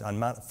environment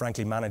and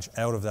frankly manage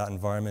out of that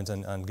environment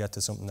and get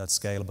to something that's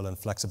scalable and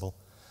flexible.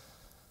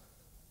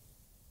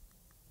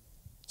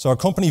 So our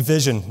company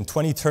vision, in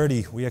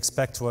 2030, we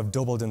expect to have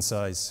doubled in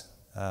size,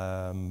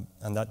 and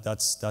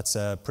that's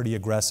pretty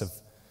aggressive.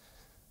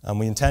 And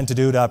we intend to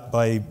do that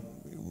by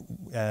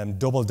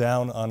double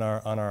down on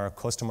our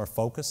customer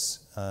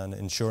focus and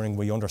ensuring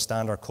we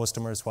understand our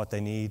customers, what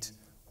they need,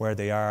 where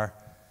they are,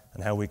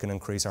 and how we can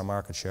increase our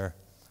market share.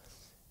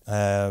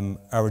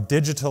 Our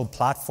digital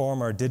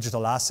platform, our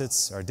digital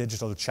assets, our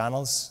digital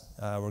channels,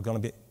 we're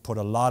going to put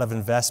a lot of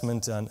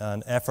investment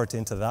and effort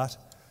into that,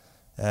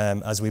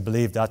 as we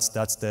believe that's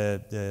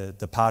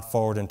the path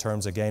forward in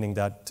terms of gaining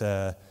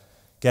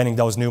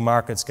those new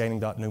markets, gaining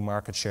that new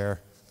market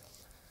share.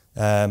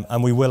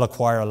 And we will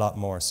acquire a lot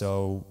more.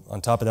 So on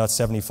top of that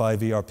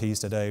 75 ERPs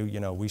today,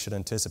 we should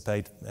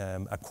anticipate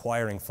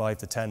acquiring 5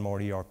 to 10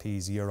 more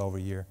ERPs year over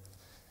year.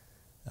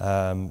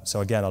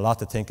 So again, a lot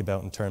to think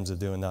about in terms of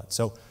doing that.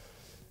 So,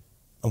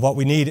 and what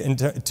we need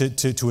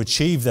to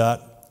achieve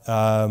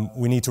that,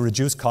 we need to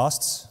reduce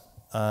costs,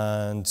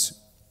 and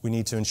we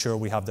need to ensure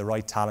we have the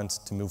right talent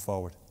to move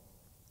forward.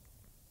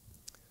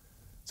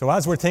 So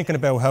as we're thinking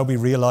about how we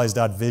realize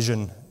that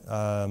vision,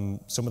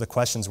 some of the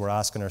questions we're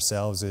asking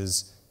ourselves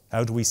is,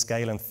 how do we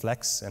scale and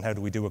flex, and how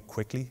do we do it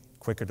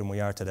quicker than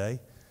we are today?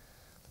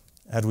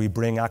 How do we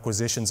bring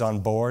acquisitions on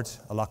board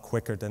a lot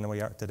quicker than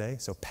we are today?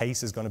 So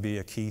pace is going to be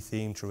a key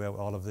theme throughout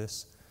all of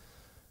this.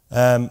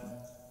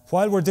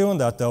 While we're doing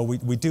that, though,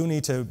 we do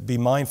need to be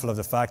mindful of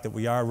the fact that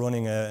we are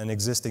running an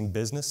existing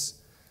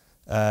business.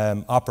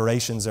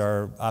 Operations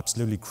are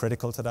absolutely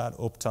critical to that.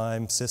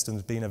 Uptime,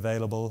 systems being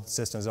available,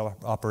 systems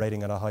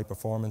operating at a high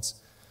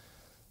performance.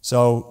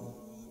 So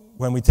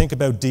when we think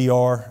about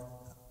DR,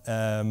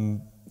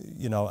 and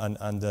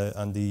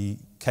the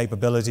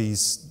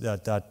capabilities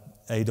that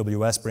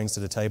AWS brings to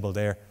the table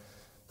there,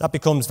 that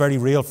becomes very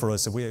real for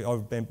us.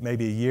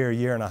 Maybe a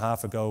year and a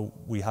half ago,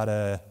 we had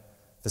a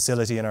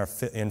facility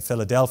in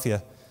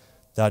Philadelphia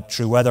that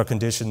through weather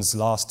conditions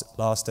lost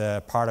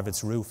part of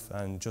its roof,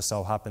 and just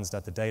so happens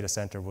that the data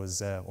center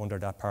was under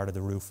that part of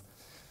the roof.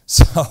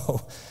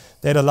 So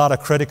they had a lot of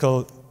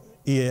critical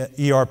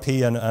ERP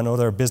and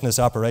other business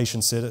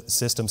operation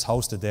systems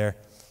hosted there,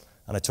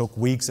 and it took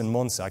weeks and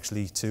months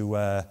actually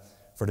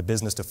for the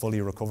business to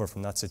fully recover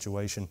from that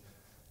situation.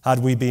 Had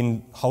we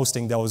been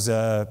hosting those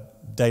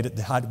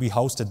had we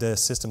hosted the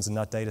systems in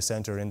that data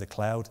center in the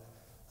cloud,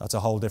 that's a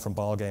whole different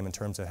ballgame in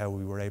terms of how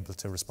we were able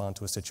to respond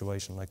to a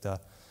situation like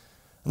that.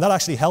 And that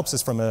actually helps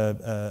us from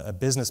a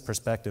business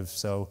perspective.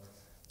 So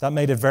that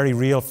made it very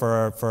real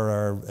for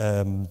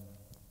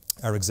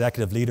our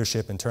executive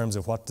leadership in terms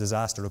of what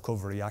disaster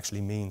recovery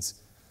actually means.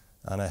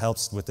 And it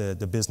helps with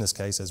the business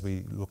case as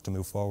we look to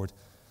move forward.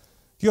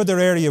 The other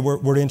area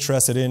we're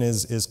interested in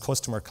is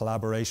customer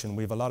collaboration.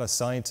 We have a lot of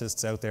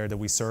scientists out there that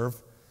we serve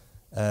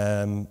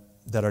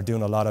that are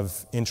doing a lot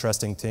of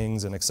interesting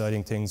things and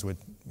exciting things with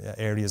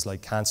areas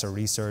like cancer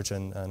research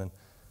and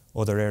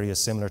other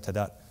areas similar to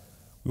that.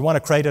 We want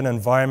to create an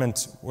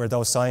environment where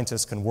those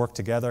scientists can work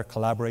together,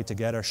 collaborate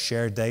together,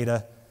 share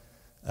data,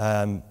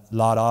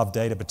 lot of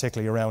data,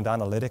 particularly around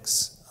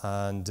analytics,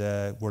 and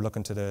we're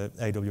looking to the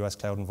AWS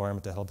cloud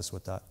environment to help us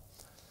with that.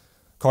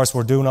 Of course,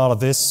 we're doing all of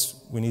this.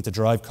 We need to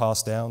drive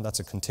costs down. That's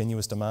a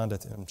continuous demand.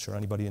 I'm sure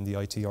anybody in the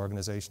IT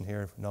organization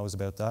here knows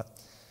about that.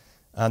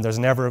 And there's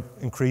an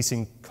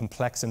ever-increasing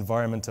complex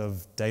environment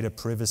of data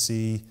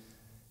privacy.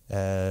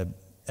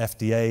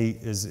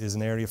 FDA is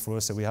an area for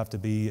us that we have to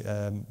be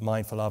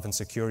mindful of, and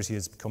security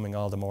is becoming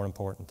all the more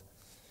important.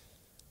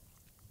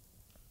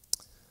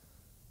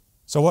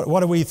 So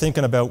what are we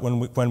thinking about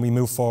when we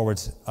move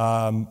forward?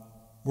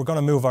 We're going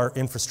to move our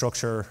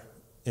infrastructure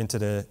into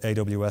the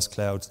AWS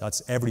cloud.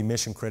 That's every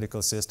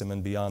mission-critical system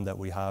and beyond that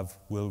we have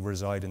will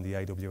reside in the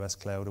AWS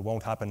cloud. It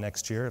won't happen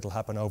next year. It'll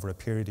happen over a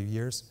period of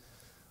years.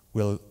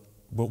 But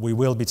we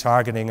will be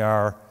targeting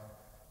our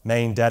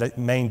main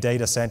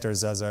data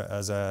centers as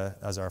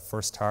our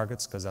first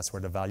targets, because that's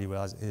where the value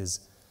is.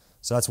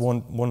 So that's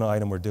one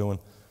item we're doing.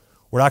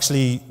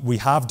 We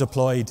have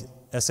deployed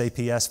SAP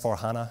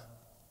S/4HANA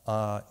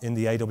in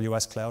the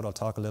AWS cloud. I'll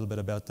talk a little bit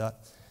about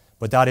that.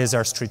 But that is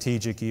our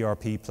strategic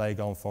ERP play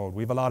going forward.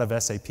 We have a lot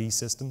of SAP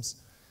systems.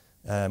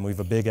 We have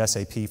a big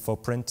SAP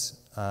footprint,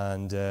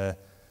 and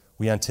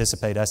we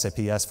anticipate SAP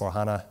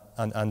S/4HANA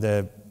and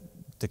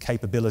the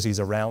capabilities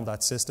around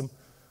that system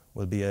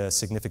will be a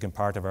significant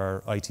part of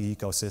our IT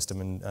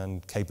ecosystem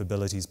and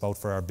capabilities both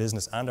for our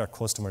business and our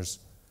customers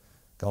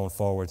going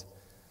forward.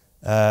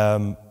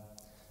 The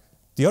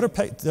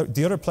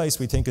other place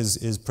we think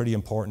is pretty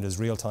important is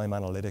real-time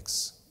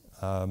analytics.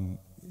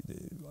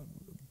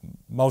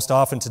 Most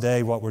often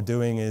today what we're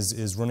doing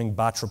is running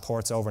batch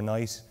reports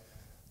overnight,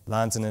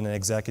 lands in an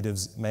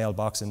executive's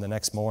mailbox in the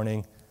next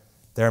morning.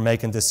 They're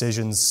making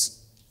decisions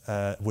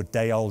with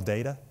day-old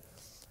data,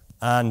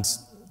 and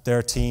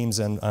their teams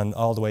and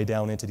all the way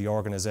down into the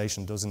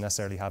organization doesn't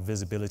necessarily have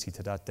visibility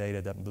to that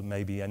data that will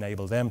maybe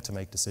enable them to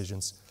make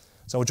decisions.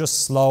 So it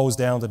just slows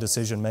down the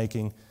decision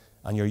making,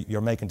 and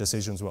you're making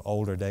decisions with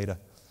older data.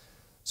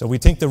 So we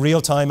think the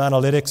real-time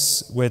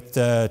analytics with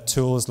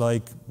tools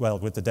like,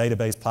 with the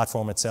database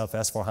platform itself,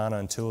 S/4HANA,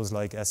 and tools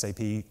like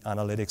SAP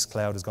Analytics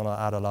Cloud is going to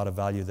add a lot of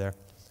value there.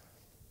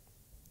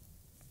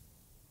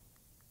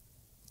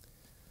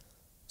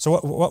 So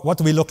what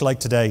do we look like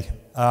today?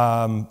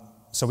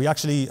 So we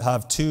actually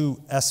have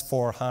 2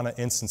 S/4HANA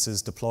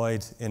instances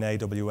deployed in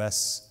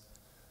AWS.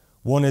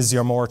 One is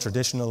your more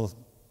traditional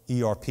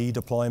ERP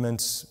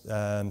deployment,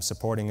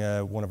 supporting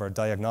one of our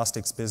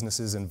diagnostics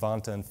businesses in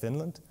Vantaa in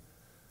Finland.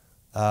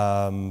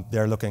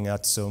 They're looking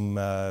at some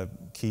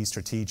key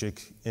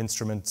strategic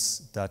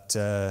instruments that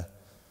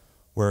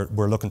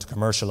we're looking to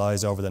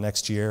commercialize over the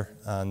next year,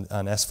 and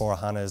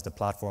S/4HANA is the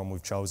platform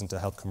we've chosen to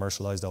help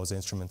commercialize those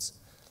instruments.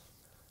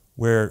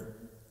 We're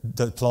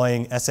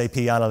deploying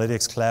SAP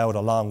Analytics Cloud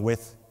along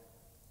with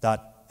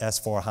that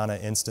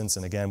S/4HANA instance,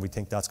 and again, we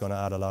think that's going to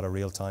add a lot of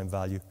real-time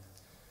value.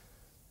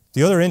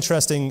 The other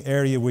interesting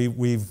area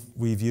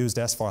we've used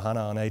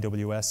S/4HANA on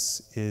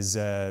AWS is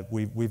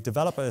we've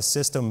developed a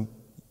system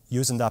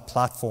using that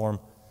platform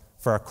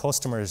for our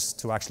customers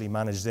to actually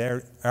manage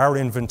our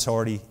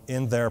inventory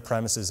in their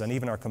premises, and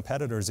even our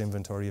competitors'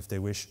 inventory, if they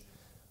wish,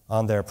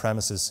 on their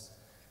premises.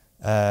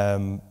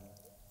 And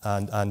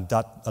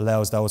that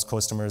allows those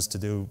customers to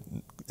do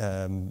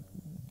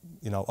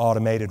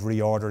automated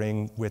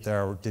reordering with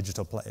our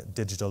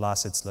digital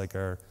assets like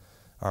our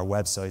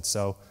website.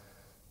 So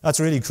that's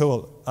really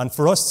cool. And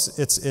for us,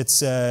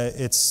 it's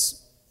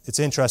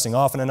interesting.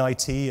 Often in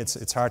IT,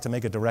 it's hard to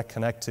make a direct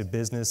connect to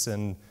business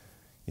and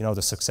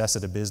the success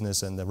of the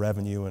business and the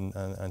revenue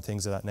and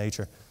things of that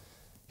nature.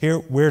 Here,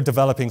 we're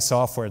developing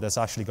software that's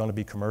actually going to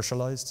be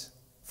commercialized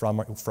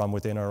from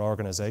within our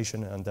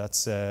organization, and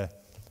that's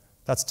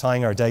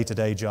tying our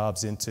day-to-day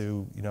jobs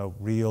into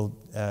real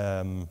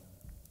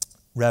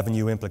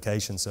revenue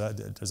implications. So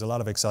there's a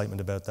lot of excitement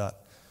about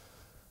that.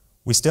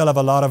 We still have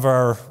a lot of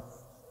our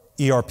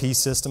ERP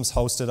systems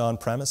hosted on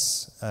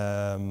premise,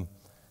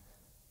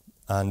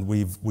 and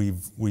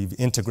we've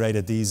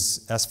integrated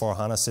these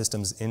S/4HANA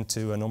systems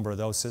into a number of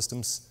those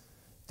systems.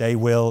 They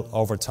will,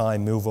 over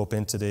time, move up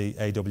into the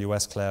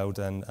AWS cloud,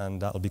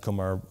 and that will become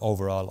our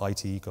overall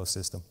IT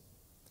ecosystem.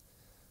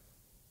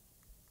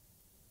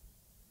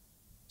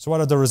 So what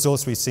are the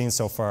results we've seen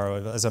so far?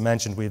 As I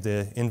mentioned, we have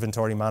the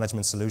inventory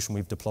management solution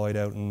we've deployed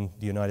out in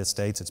the United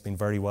States. It's been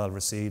very well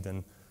received,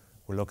 and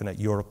we're looking at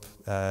Europe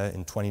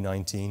in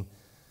 2019.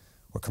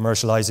 We're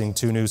commercializing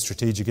 2 new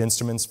strategic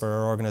instruments for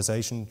our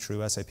organization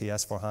through SAP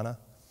S/4HANA.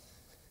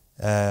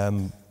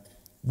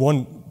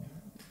 One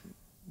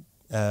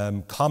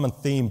common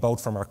theme,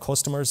 both from our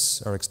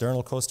customers, our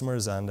external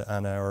customers, and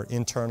our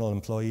internal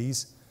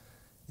employees,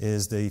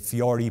 is the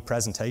Fiori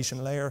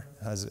presentation layer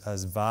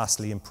has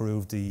vastly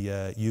improved the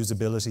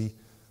usability,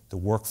 the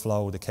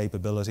workflow, the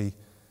capability,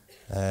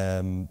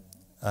 and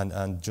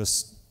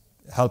just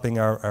helping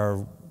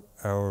our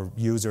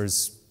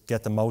users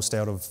get the most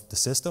out of the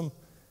system,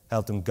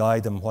 help them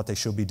guide them what they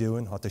should be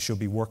doing, what they should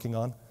be working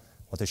on,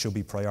 what they should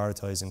be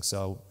prioritizing.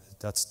 So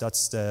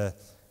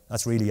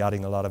that's really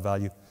adding a lot of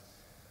value.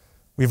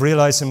 We've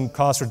realized some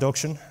cost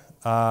reduction.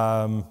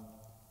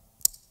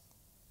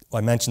 I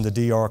mentioned the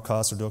DR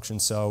cost reduction.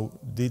 So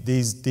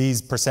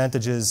these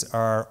percentages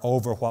are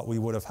over what we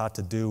would have had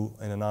to do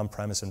in an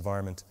on-premise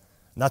environment.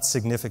 And that's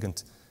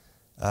significant.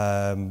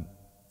 I'm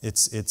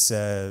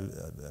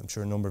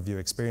sure a number of you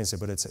experience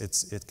it, but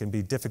it can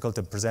be difficult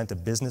to present a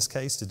business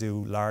case to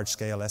do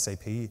large-scale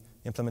SAP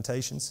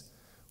implementations.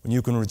 When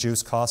you can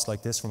reduce costs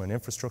like this from an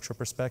infrastructure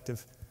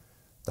perspective,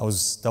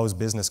 those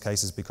business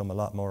cases become a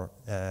lot more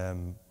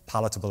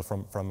palatable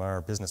from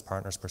our business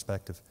partners'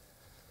 perspective.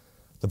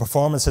 The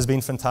performance has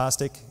been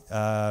fantastic.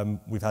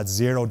 We've had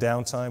 0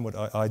 downtime with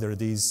either of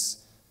these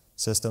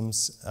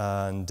systems,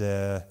 and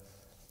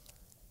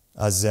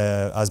as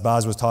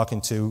Baz was talking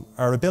to,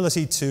 our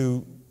ability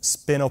to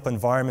spin up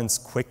environments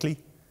quickly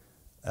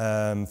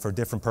for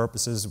different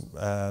purposes.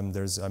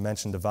 I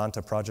mentioned the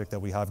Vantaa project that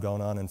we have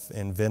going on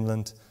in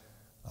Finland.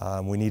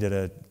 We needed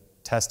a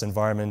test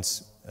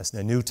environment,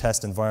 a new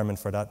test environment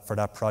for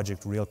that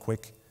project real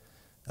quick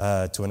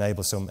to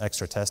enable some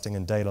extra testing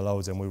and data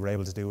loads, and we were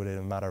able to do it in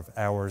a matter of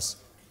hours,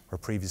 where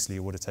previously it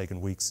would have taken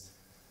weeks.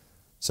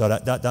 So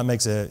that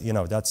makes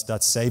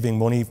that's saving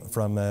money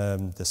from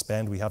the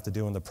spend we have to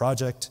do on the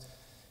project.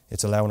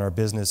 It's allowing our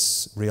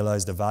business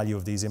realize the value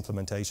of these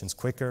implementations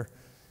quicker.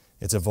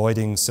 It's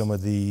avoiding some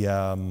of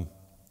the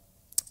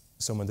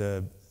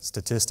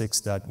statistics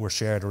that were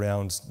shared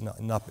around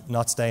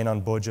not staying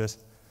on budget,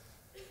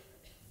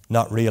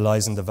 not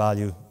realizing the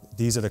value.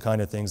 These are the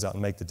kind of things that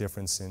will make the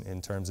difference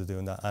in terms of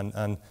doing that.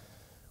 And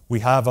we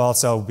have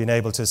also been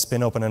able to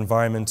spin up an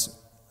environment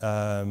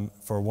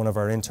for one of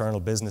our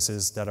internal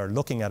businesses that are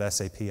looking at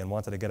SAP and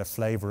wanted to get a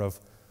flavor of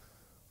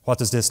what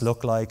does this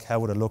look like, how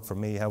would it look for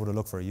me, how would it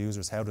look for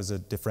users, how does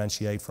it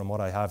differentiate from what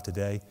I have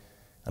today.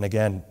 And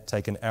again,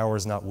 taking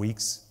hours, not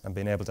weeks, and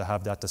being able to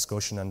have that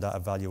discussion and that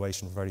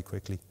evaluation very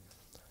quickly.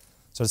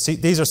 So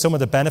these are some of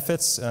the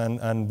benefits,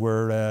 and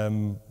we're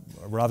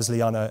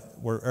obviously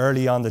we're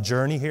early on the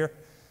journey here,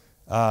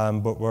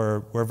 but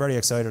we're very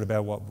excited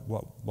about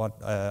what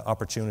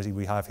opportunity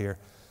we have here.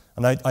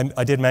 And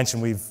I did mention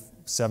we've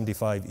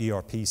 75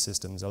 ERP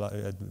systems.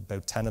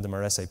 About 10 of them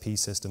are SAP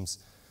systems.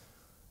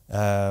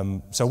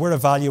 So we're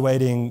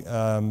evaluating,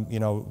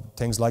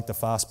 things like the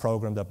FAST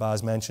program that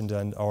Baz mentioned,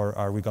 or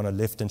are we going to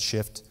lift and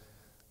shift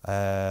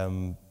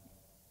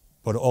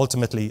But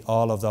ultimately,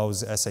 all of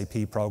those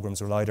SAP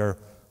programs will either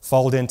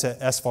fold into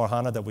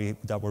S/4HANA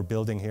that we're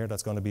building here.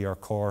 That's going to be our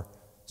core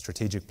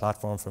strategic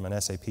platform from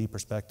an SAP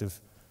perspective,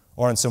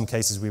 or in some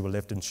cases we will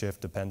lift and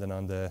shift depending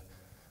on the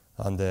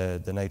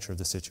nature of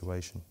the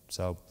situation.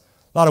 So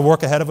a lot of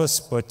work ahead of us,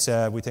 but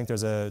we think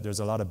there's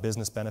a lot of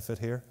business benefit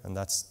here, and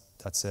that's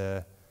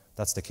the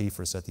key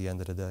for us at the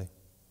end of the day.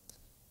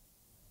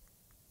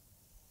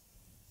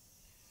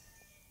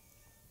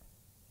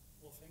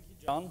 Well, thank you,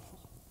 John.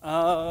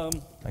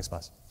 Thanks,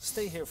 Bas.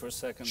 Stay here for a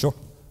second. Sure.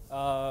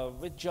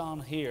 With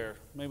John here,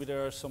 maybe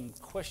there are some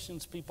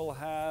questions people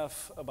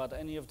have about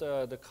any of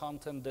the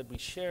content that we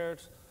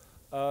shared.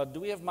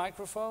 Do we have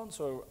microphones,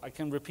 or I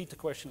can repeat the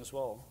question as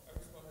well? I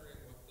was wondering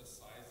what the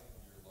size of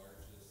your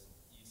largest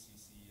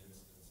ECC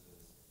instance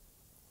is.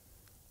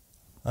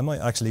 I might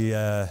actually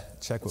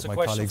check with my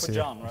colleagues here. It's a question for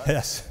John, right?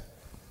 Yes.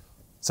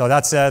 So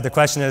that's the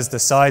question is the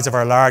size of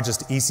our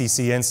largest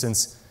ECC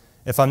instance.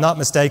 If I'm not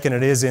mistaken,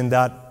 it is in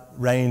that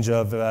range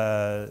of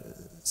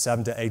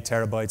 7 to 8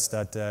 terabytes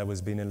that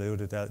was being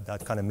alluded,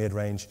 that kind of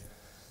mid-range.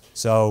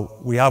 So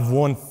we have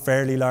one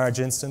fairly large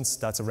instance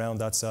that's around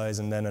that size,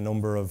 and then a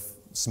number of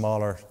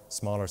smaller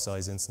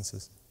size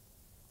instances.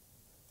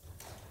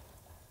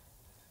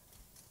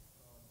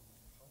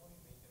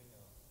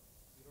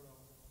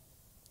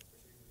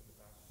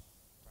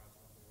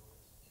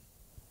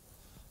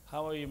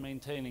 How are you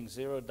maintaining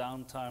zero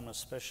downtime,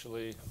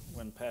 especially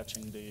when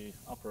patching the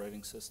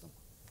operating system?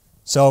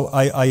 So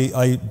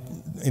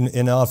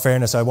in all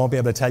fairness, I won't be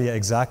able to tell you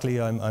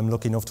exactly. I'm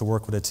lucky enough to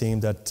work with a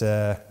team that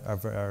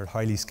are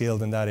highly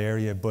skilled in that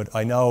area, but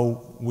I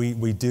know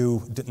we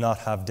do not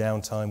have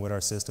downtime with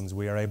our systems.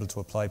 We are able to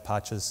apply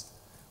patches.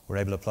 We're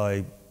able to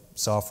apply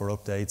software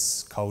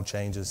updates, code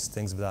changes,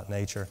 things of that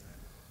nature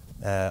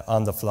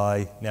on the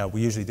fly. Now,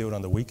 we usually do it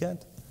on the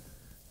weekend,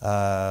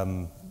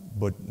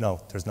 but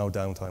no, there's no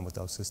downtime with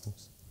those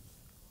systems.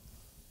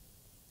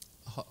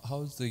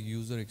 How's the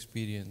user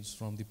experience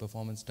from the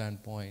performance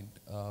standpoint?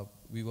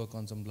 We work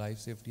on some life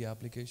safety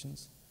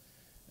applications,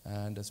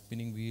 and a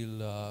spinning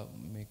wheel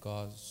may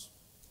cause,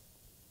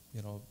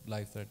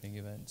 life-threatening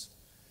events.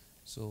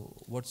 So,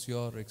 what's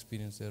your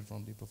experience there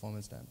from the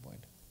performance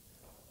standpoint?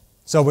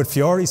 So with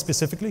Fiori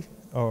specifically,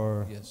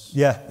 or yes,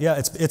 yeah,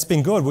 it's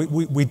been good.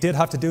 We did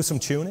have to do some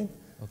tuning.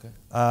 Okay.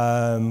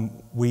 And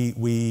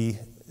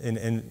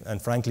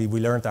frankly,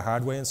 we learned the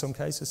hard way in some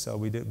cases. So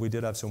we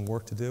did have some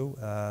work to do.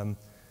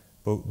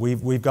 But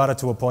we've got it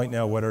to a point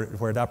now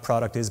where that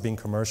product is being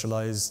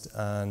commercialized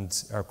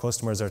and our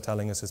customers are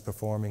telling us it's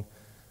performing.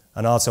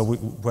 And also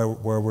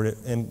where we're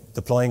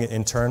deploying it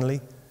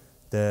internally,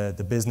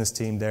 the business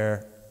team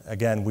there,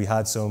 again, we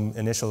had some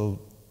initial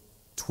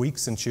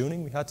tweaks and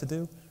tuning we had to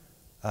do,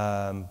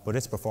 but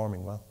it's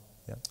performing well.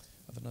 Yeah.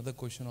 I have another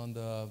question on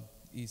the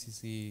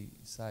ECC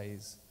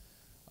size.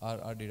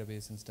 Our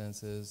database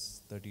instance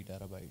is 30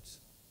 terabytes.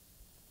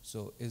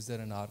 So is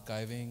there an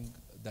archiving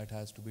that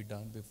has to be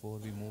done before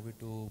we move it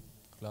to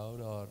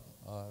cloud, or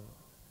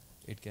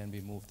it can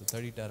be moved? The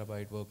 30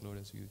 terabyte workload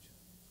is huge.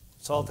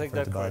 So I'll take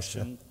that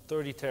question.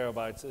 30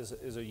 terabytes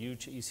is a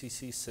huge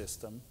ECC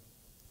system.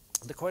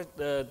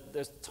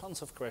 There's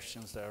tons of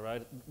questions there,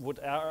 right? Would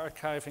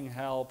archiving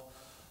help?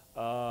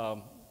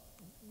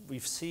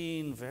 We've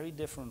seen very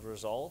different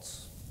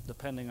results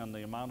depending on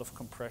the amount of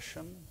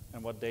compression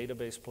and what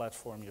database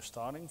platform you're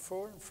starting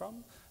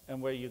from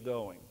and where you're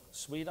going.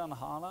 Suite on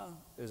HANA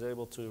is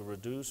able to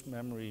reduce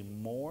memory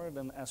more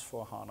than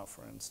S/4HANA,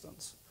 for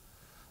instance.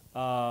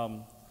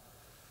 We're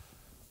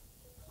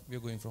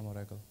going from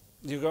Oracle.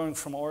 You're going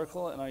from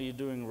Oracle, and are you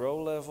doing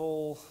row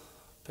level,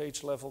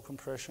 page level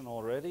compression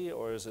already,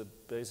 or is it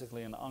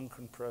basically an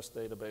uncompressed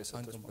database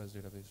at this point? Uncompressed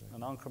database, right.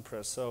 An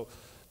uncompressed. So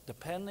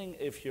depending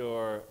if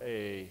you're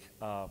a,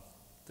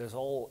 there's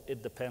all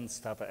it depends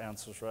type of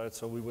answers, right?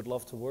 So we would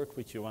love to work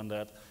with you on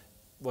that.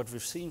 What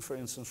we've seen, for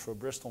instance, for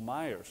Bristol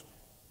Myers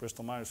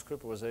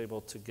Squibb was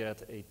able to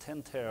get a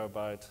 10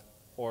 terabyte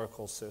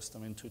Oracle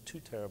system into 2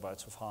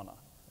 terabytes of HANA.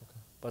 Okay.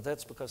 But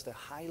that's because they're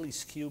highly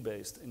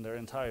SKU-based in their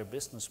entire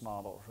business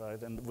model,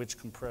 right? And which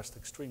compressed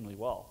extremely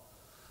well.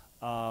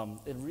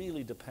 It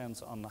really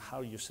depends on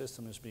how your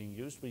system is being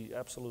used. We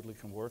absolutely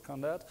can work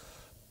on that.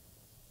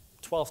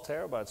 12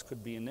 terabytes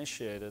could be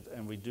initiated,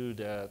 and we do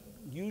that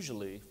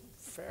usually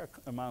fair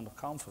amount of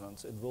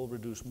confidence. It will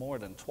reduce more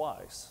than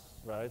twice,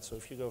 right? So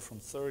if you go from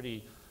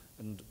 30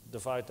 and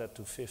divide that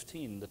to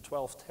 15, the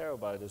 12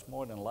 terabyte is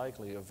more than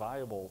likely a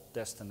viable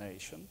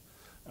destination.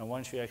 And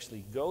once you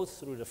actually go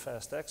through the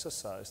fast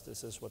exercise,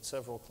 this is what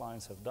several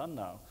clients have done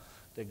now.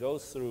 They go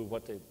through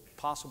what they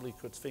possibly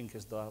could think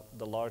is the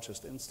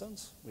largest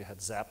instance. We had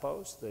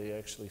Zappos. They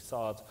actually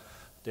thought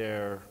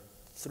their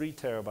 3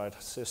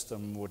 terabyte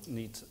system would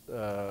need,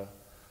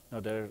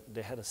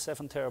 they had a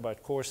 7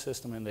 terabyte core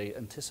system and they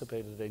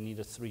anticipated they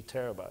needed 3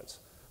 terabytes.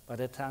 By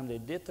the time they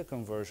did the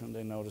conversion,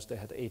 they noticed they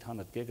had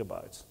 800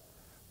 gigabytes.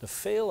 The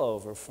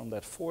failover from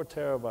that 4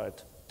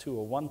 terabyte to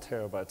a 1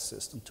 terabyte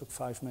system took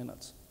 5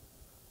 minutes,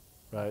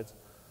 right?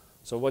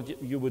 So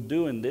what you would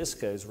do in this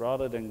case,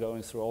 rather than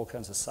going through all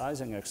kinds of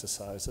sizing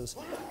exercises,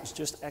 is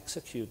just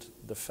execute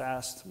the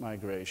fast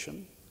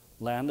migration,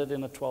 land it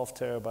in a 12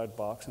 terabyte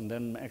box, and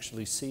then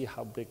actually see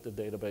how big the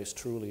database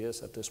truly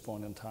is at this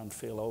point in time,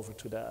 fail over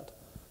to that,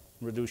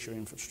 reduce your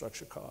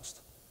infrastructure cost.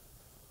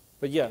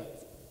 But yeah,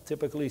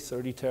 typically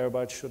 30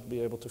 terabytes should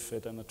be able to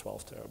fit in a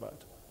 12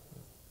 terabyte.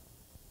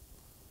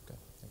 Okay,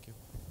 thank you.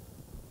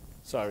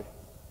 Sorry.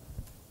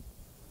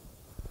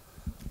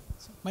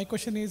 My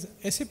question is,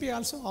 SAP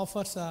also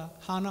offers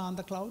HANA on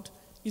the cloud.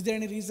 Is there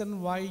any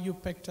reason why you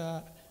picked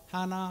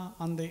HANA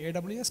on the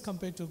AWS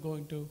compared to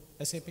going to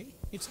SAP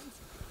itself?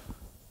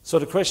 So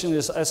the question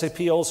is,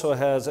 SAP also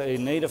has a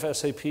native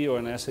SAP or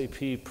an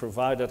SAP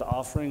provided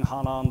offering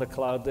HANA on the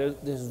cloud.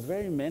 There's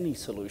very many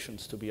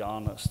solutions, to be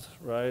honest,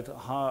 right?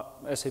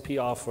 SAP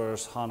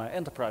offers HANA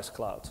Enterprise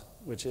Cloud,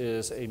 which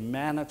is a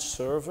managed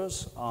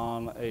service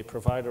on a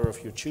provider of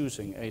your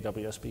choosing,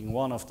 AWS being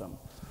one of them.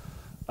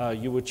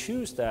 You would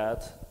choose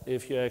that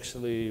if you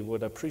actually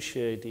would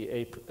appreciate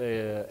the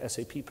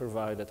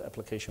SAP-provided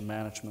application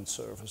management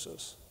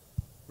services,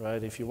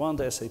 right? If you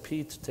want SAP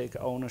to take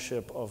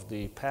ownership of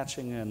the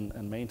patching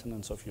and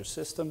maintenance of your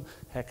system,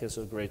 HEC is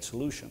a great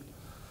solution.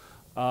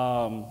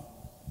 There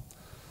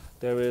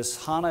is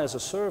HANA as a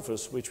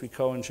service, which we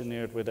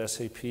co-engineered with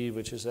SAP,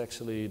 which is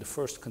actually the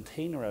first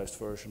containerized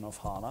version of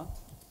HANA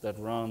that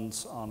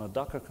runs on a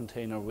Docker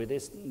container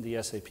within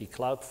the SAP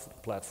Cloud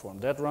Platform.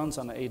 That runs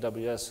on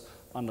AWS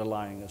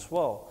underlying as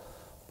well.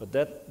 But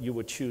that you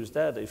would choose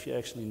that if you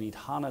actually need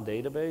HANA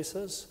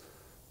databases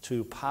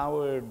to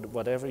power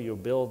whatever you're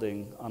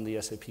building on the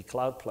SAP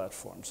Cloud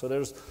Platform. So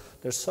there's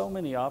so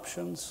many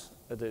options.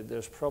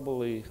 There's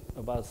probably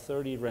about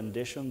 30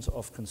 renditions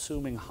of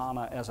consuming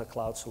HANA as a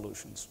cloud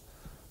solutions.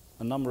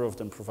 A number of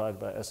them provided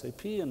by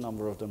SAP, a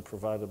number of them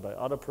provided by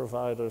other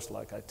providers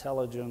like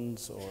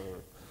Intelligence or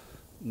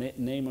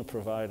name a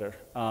provider.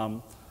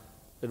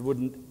 It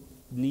wouldn't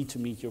need to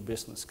meet your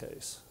business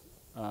case.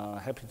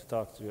 Happy to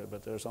talk to you,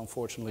 but there's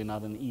unfortunately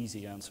not an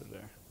easy answer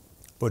there.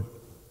 But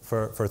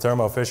for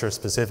Thermo Fisher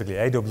specifically,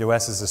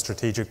 AWS is a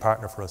strategic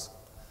partner for us.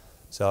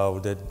 So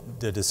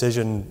the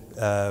decision,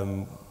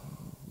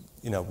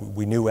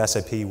 we knew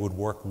SAP would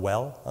work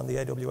well on the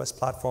AWS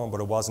platform,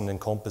 but it wasn't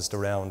encompassed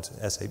around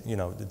SAP,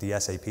 the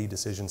SAP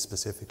decision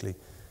specifically.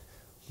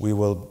 We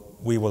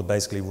will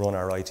basically run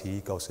our IT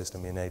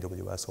ecosystem in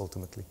AWS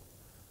ultimately.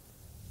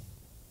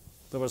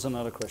 There was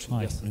another question.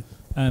 Hi. Yes.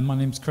 My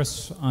name's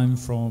Chris. I'm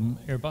from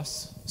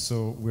Airbus.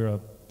 So we're a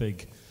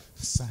big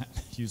SAP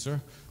user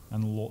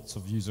and lots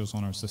of users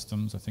on our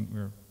systems. I think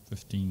we're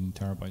 15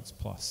 terabytes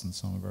plus in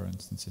some of our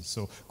instances.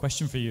 So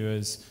question for you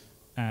is,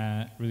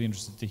 really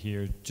interested to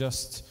hear,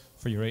 just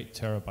for your 8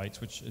 terabytes,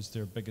 which is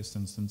their biggest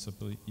instance, I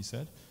believe you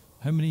said,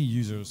 how many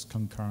users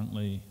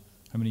concurrently,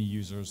 how many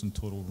users in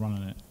total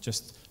running it?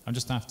 I'm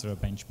just after a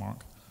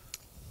benchmark.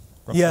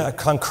 Roughly. Yeah,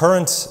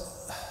 concurrent,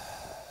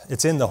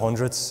 it's in the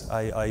hundreds.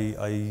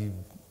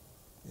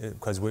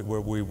 Because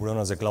we run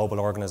as a global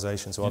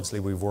organization, so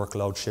obviously we've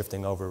workload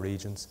shifting over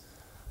regions.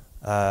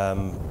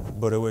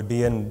 But it would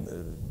be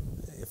in,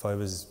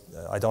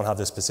 I don't have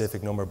the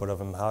specific number, but if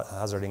I'm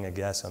hazarding a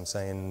guess, I'm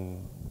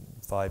saying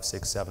 500,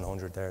 600,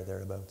 700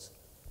 thereabouts.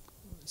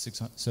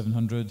 600,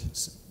 700?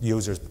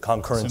 Users,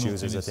 concurrent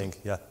users, I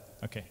think, yeah.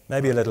 Okay.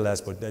 Maybe a little less,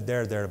 but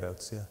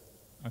thereabouts, yeah.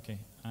 Okay,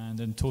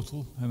 and in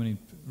total, how many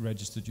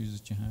registered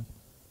users do you have?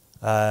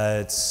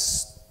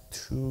 It's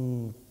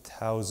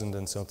 2,000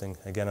 and something.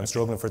 Again, I'm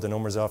struggling for the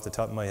numbers off the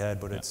top of my head,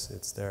 but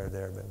it's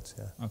thereabouts,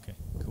 yeah. Okay,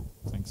 cool,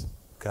 thanks.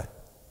 Okay.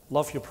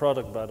 Love your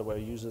product, by the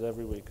way. Use it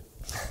every week.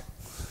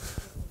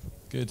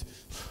 Good.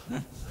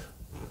 My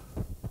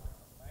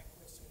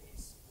question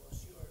is,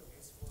 was your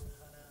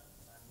S/4HANA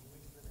a new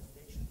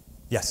implementation?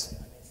 Yes.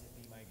 An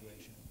SAP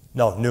migration?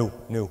 No,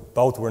 new.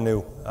 Both were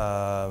new.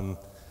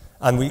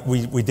 And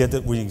we did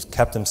it, we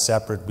kept them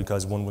separate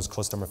because one was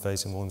customer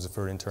facing, one was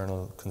for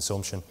internal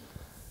consumption.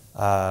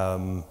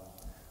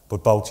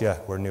 But both,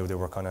 were new. They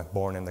were kind of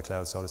born in the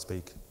cloud, so to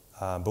speak.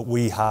 But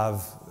we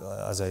have,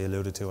 as I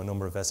alluded to, a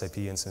number of SAP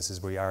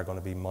instances we are going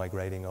to be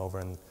migrating over,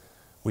 and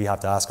we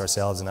have to ask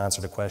ourselves and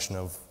answer the question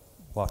of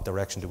what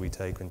direction do we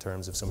take in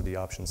terms of some of the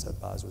options that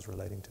Baz was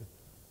relating to.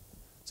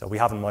 So we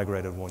haven't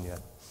migrated one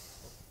yet.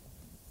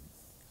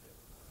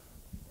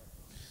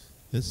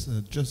 Yes,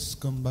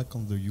 just come back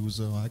on the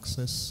user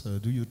access.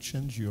 Do you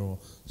change your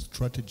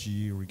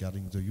strategy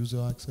regarding the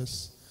user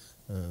access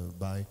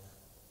by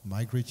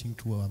migrating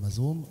to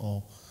Amazon,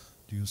 or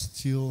do you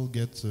still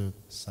get the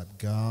SAP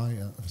guy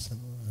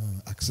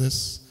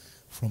access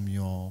from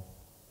your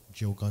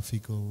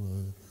geographical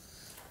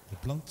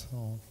plant?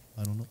 Or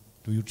I don't know.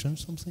 Do you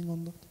change something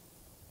on that?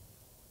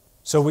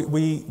 So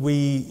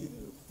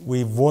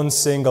we've one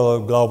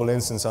single global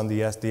instance on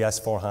the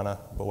S/4HANA,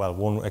 but well,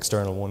 one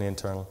external, one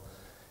internal.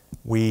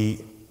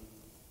 We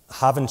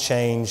haven't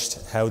changed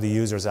how the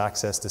users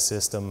access the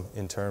system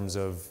in terms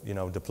of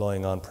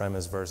deploying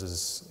on-premise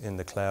versus in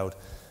the cloud.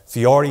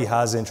 Fiori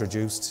has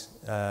introduced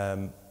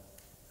a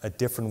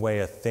different way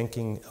of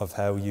thinking of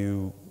how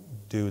you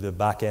do the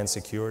back-end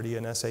security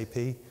in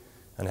SAP,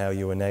 and how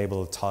you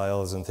enable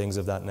tiles and things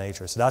of that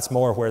nature. So that's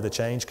more where the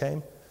change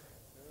came.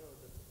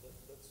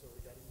 That's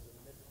regarding the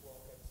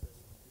network access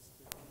and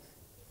distribution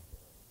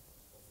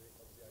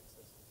of the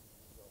access to the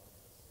user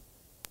access.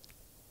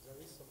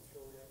 There is some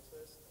Fiori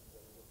access and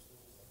there is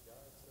also some GA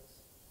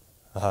access.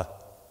 Uh-huh.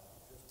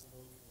 Just to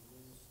know if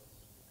you use some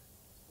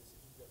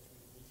specific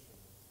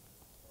virtualization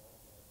or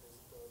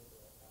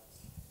desktop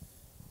apps.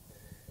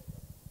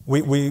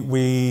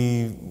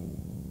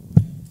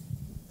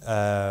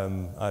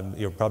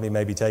 You're probably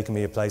maybe taking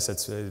me a place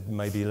that's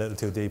maybe a little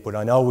too deep, but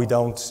I know we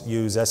don't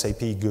use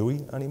SAP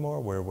GUI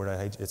anymore, where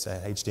it's a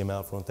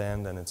HTML front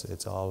end and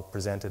it's all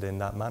presented in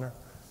that manner.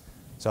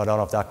 So I don't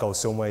know if that goes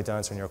some way to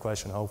answering your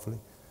question, hopefully.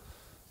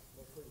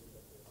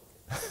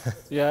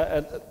 Yeah,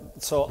 and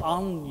so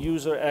on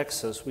user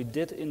access, we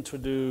did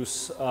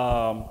introduce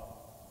a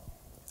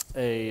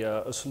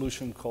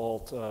solution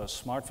called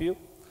SmartView,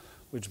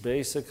 which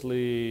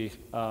basically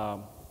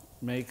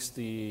makes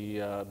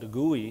the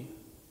GUI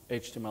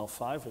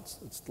HTML5.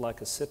 It's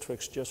like a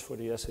Citrix just for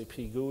the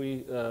SAP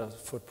GUI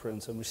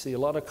footprints, and we see a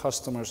lot of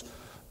customers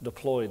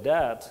deploy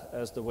that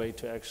as the way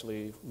to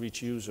actually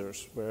reach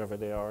users wherever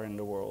they are in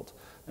the world,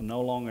 and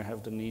no longer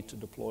have the need to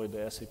deploy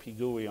the SAP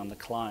GUI on the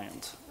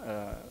client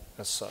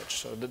as such.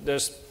 So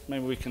there's,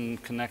 maybe we can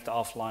connect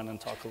offline and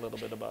talk a little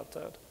bit about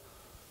that.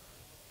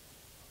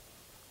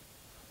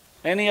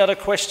 Any other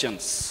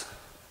questions?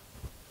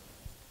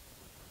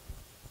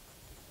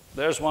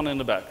 There's one in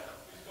the back.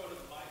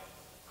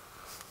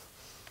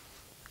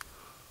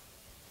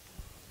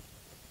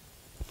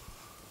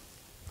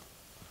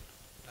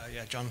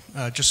 Yeah, John,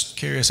 just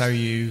curious how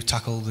you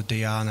tackle the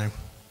DR now,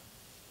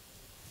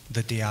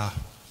 the DR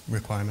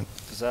requirement.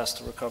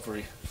 Disaster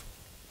recovery.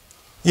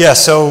 Yeah,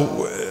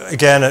 so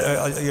again,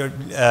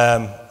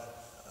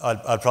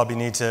 I'll probably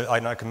need to,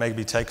 I can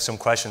maybe take some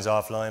questions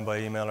offline by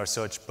email or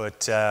such,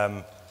 but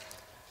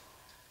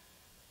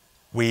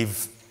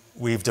we've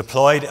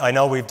deployed, I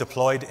know we've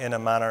deployed in a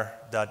manner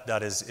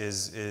that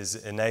is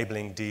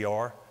enabling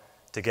DR.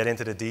 To get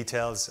into the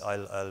details,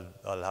 I'll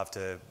have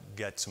to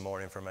get some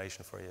more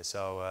information for you.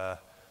 So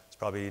it's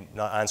probably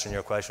not answering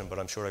your question, but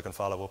I'm sure I can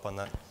follow up on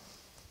that.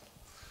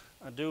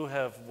 I do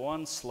have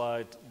one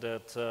slide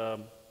that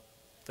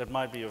that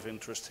might be of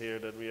interest here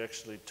that we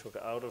actually took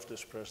out of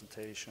this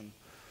presentation,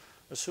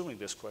 assuming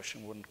this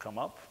question wouldn't come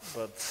up,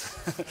 but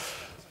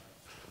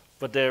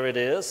but there it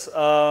is.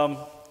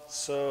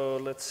 So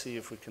let's see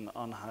if we can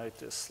unhide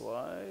this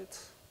slide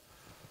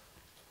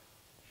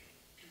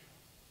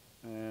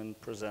and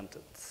present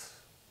it.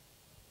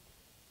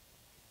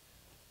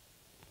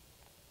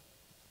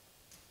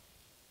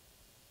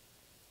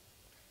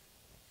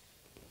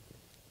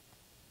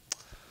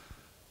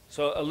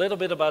 So a little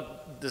bit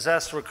about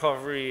disaster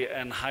recovery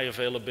and high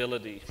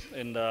availability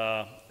in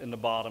the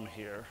bottom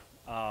here.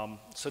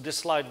 So this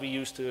slide we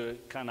use to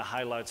kind of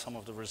highlight some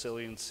of the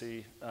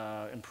resiliency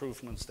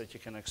improvements that you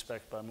can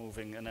expect by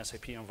moving an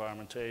SAP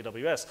environment to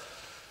AWS.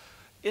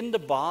 In the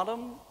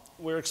bottom,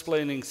 we're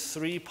explaining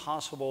 3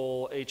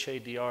 possible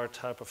HADR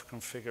type of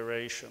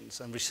configurations,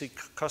 and we see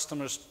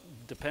customers,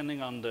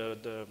 depending on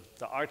the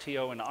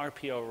RTO and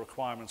RPO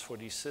requirements for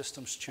these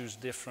systems, choose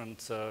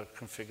different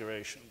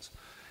configurations.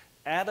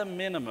 At a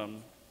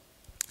minimum,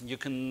 you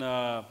can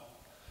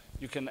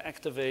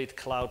activate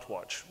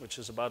CloudWatch, which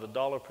is about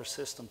 $1 per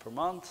system per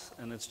month,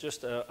 and it's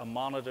just a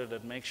monitor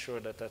that makes sure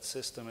that that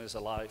system is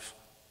alive.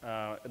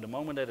 At the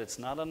moment that it's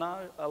not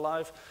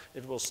alive,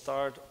 it will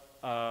start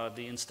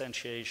the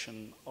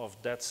instantiation of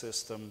that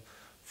system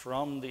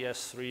from the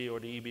S3 or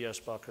the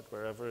EBS bucket,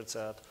 wherever it's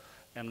at,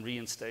 and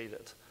reinstate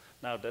it.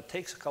 Now, that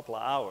takes a couple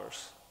of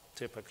hours,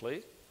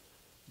 typically,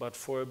 but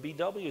for a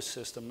BW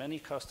system, many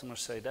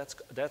customers say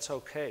that's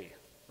okay,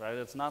 right?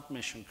 It's not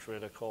mission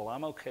critical.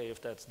 I'm okay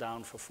if that's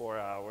down for 4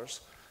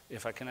 hours,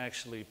 if I can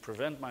actually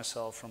prevent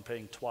myself from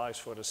paying twice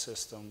for the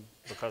system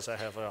because I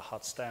have a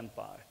hot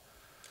standby.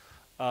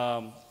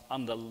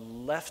 On the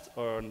left,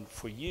 or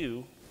for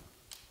you,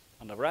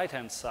 on the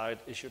right-hand side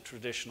is your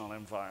traditional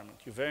environment.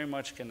 You very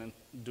much can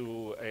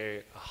do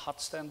a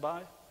hot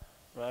standby,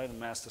 right? A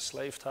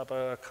master-slave type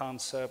of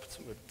concept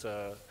with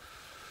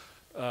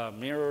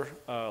mirror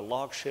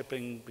log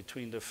shipping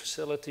between the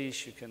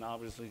facilities. You can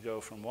obviously go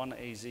from one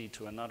AZ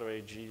to another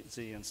AZ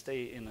and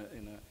stay in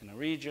a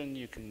region.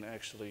 You can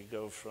actually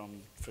go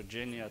from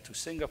Virginia to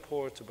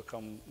Singapore to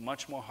become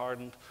much more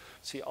hardened.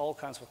 See, all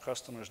kinds of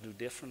customers do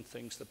different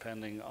things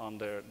depending on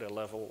their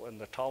level and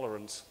their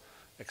tolerance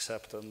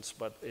acceptance,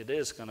 but it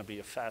is going to be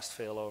a fast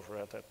failover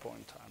at that point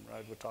in time,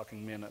 right? We're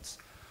talking minutes.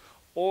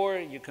 Or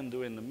you can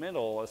do in the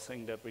middle a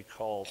thing that we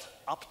call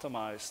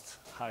optimized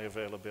high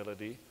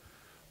availability,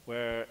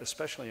 where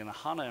especially in a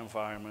HANA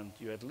environment,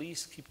 you at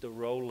least keep the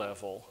row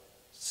level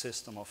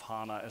system of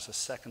HANA as a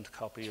second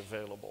copy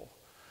available.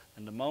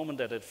 And the moment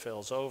that it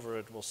fails over,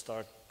 it will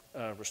start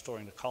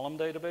restoring the column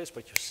database,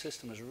 but your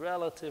system is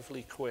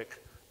relatively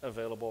quick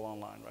available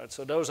online, right?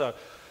 So those are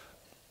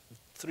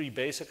three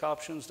basic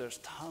options. There's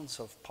tons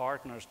of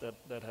partners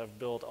that have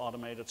built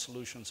automated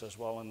solutions as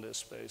well in this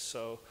space.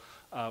 So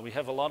we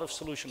have a lot of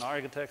solution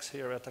architects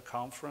here at the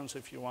conference.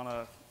 If you want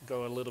to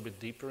go a little bit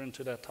deeper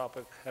into that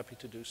topic, happy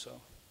to do so.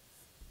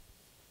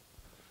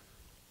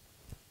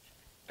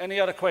 Any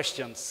other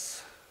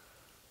questions?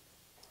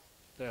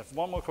 They have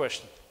one more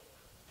question.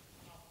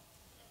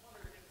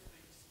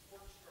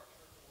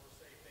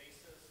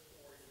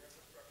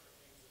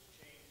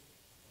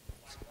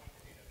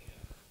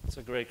 That's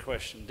a great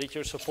question. Did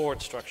your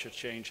support structure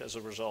change as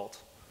a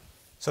result?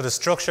 So the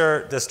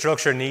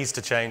structure needs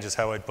to change, is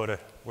how I'd put it.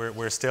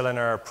 We're still in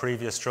our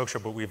previous structure,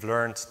 but we've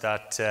learned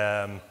that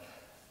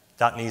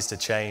that needs to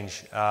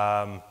change.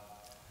 And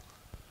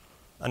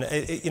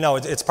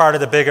it's part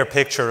of the bigger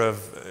picture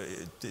of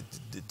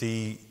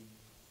the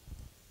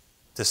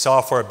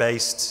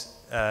software-based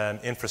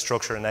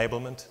infrastructure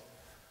enablement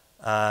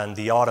and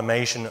the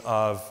automation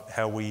of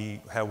how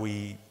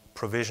we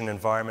provision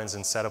environments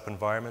and set up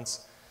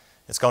environments.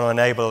 It's going to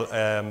enable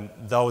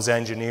those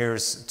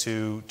engineers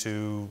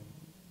to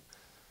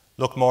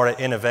look more at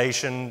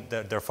innovation.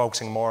 They're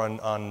focusing more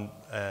on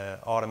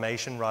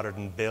automation rather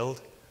than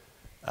build.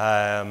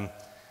 And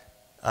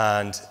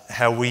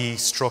how we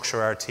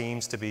structure our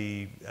teams to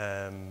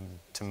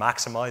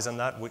maximize on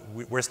that,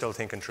 we're still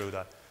thinking through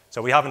that.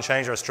 So we haven't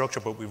changed our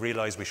structure, but we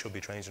realize we should be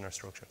changing our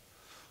structure.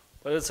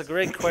 Well, it's a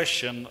great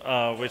question,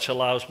 which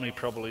allows me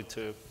probably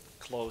to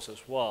close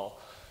as well.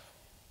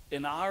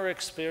 In our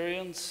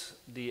experience,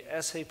 the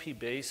SAP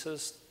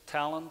Basis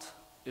talent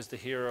is the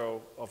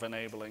hero of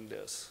enabling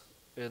this.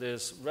 It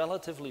is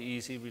relatively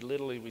easy.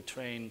 We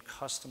train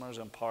customers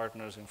and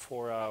partners in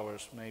 4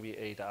 hours, maybe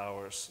 8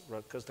 hours,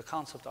 because the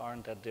concepts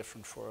aren't that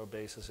different for a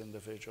Basis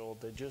individual.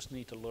 They just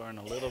need to learn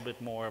a little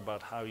bit more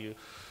about how you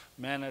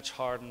manage,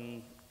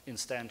 harden,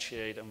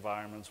 instantiate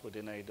environments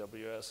within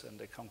AWS, and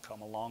they can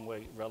come a long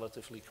way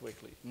relatively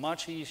quickly.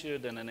 Much easier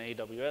than an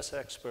AWS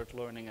expert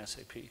learning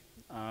SAP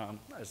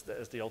as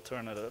the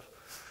alternative.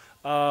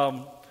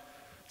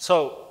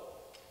 So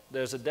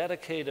there's a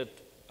dedicated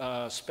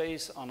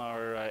space on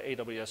our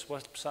AWS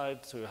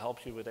website to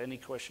help you with any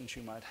questions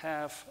you might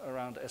have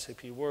around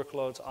SAP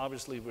workloads.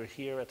 Obviously, we're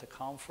here at the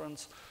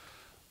conference.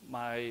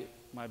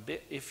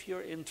 If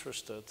you're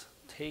interested,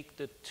 take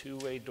the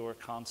two-way door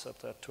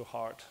concept to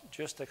heart.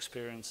 Just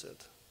experience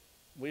it.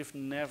 We've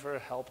never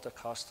helped a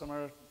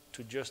customer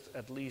to just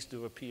at least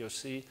do a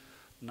POC,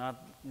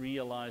 not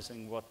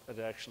realizing what it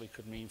actually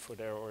could mean for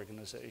their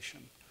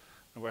organization.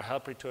 And we're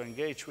happy to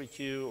engage with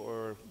you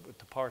or with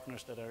the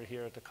partners that are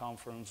here at the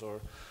conference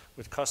or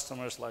with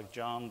customers like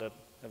John that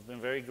have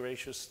been very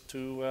gracious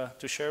to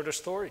share their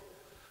story.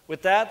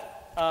 With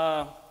that,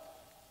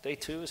 day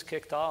 2 is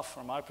kicked off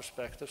from my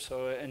perspective,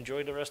 so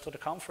enjoy the rest of the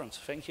conference.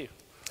 Thank you.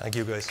 Thank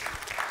you, guys.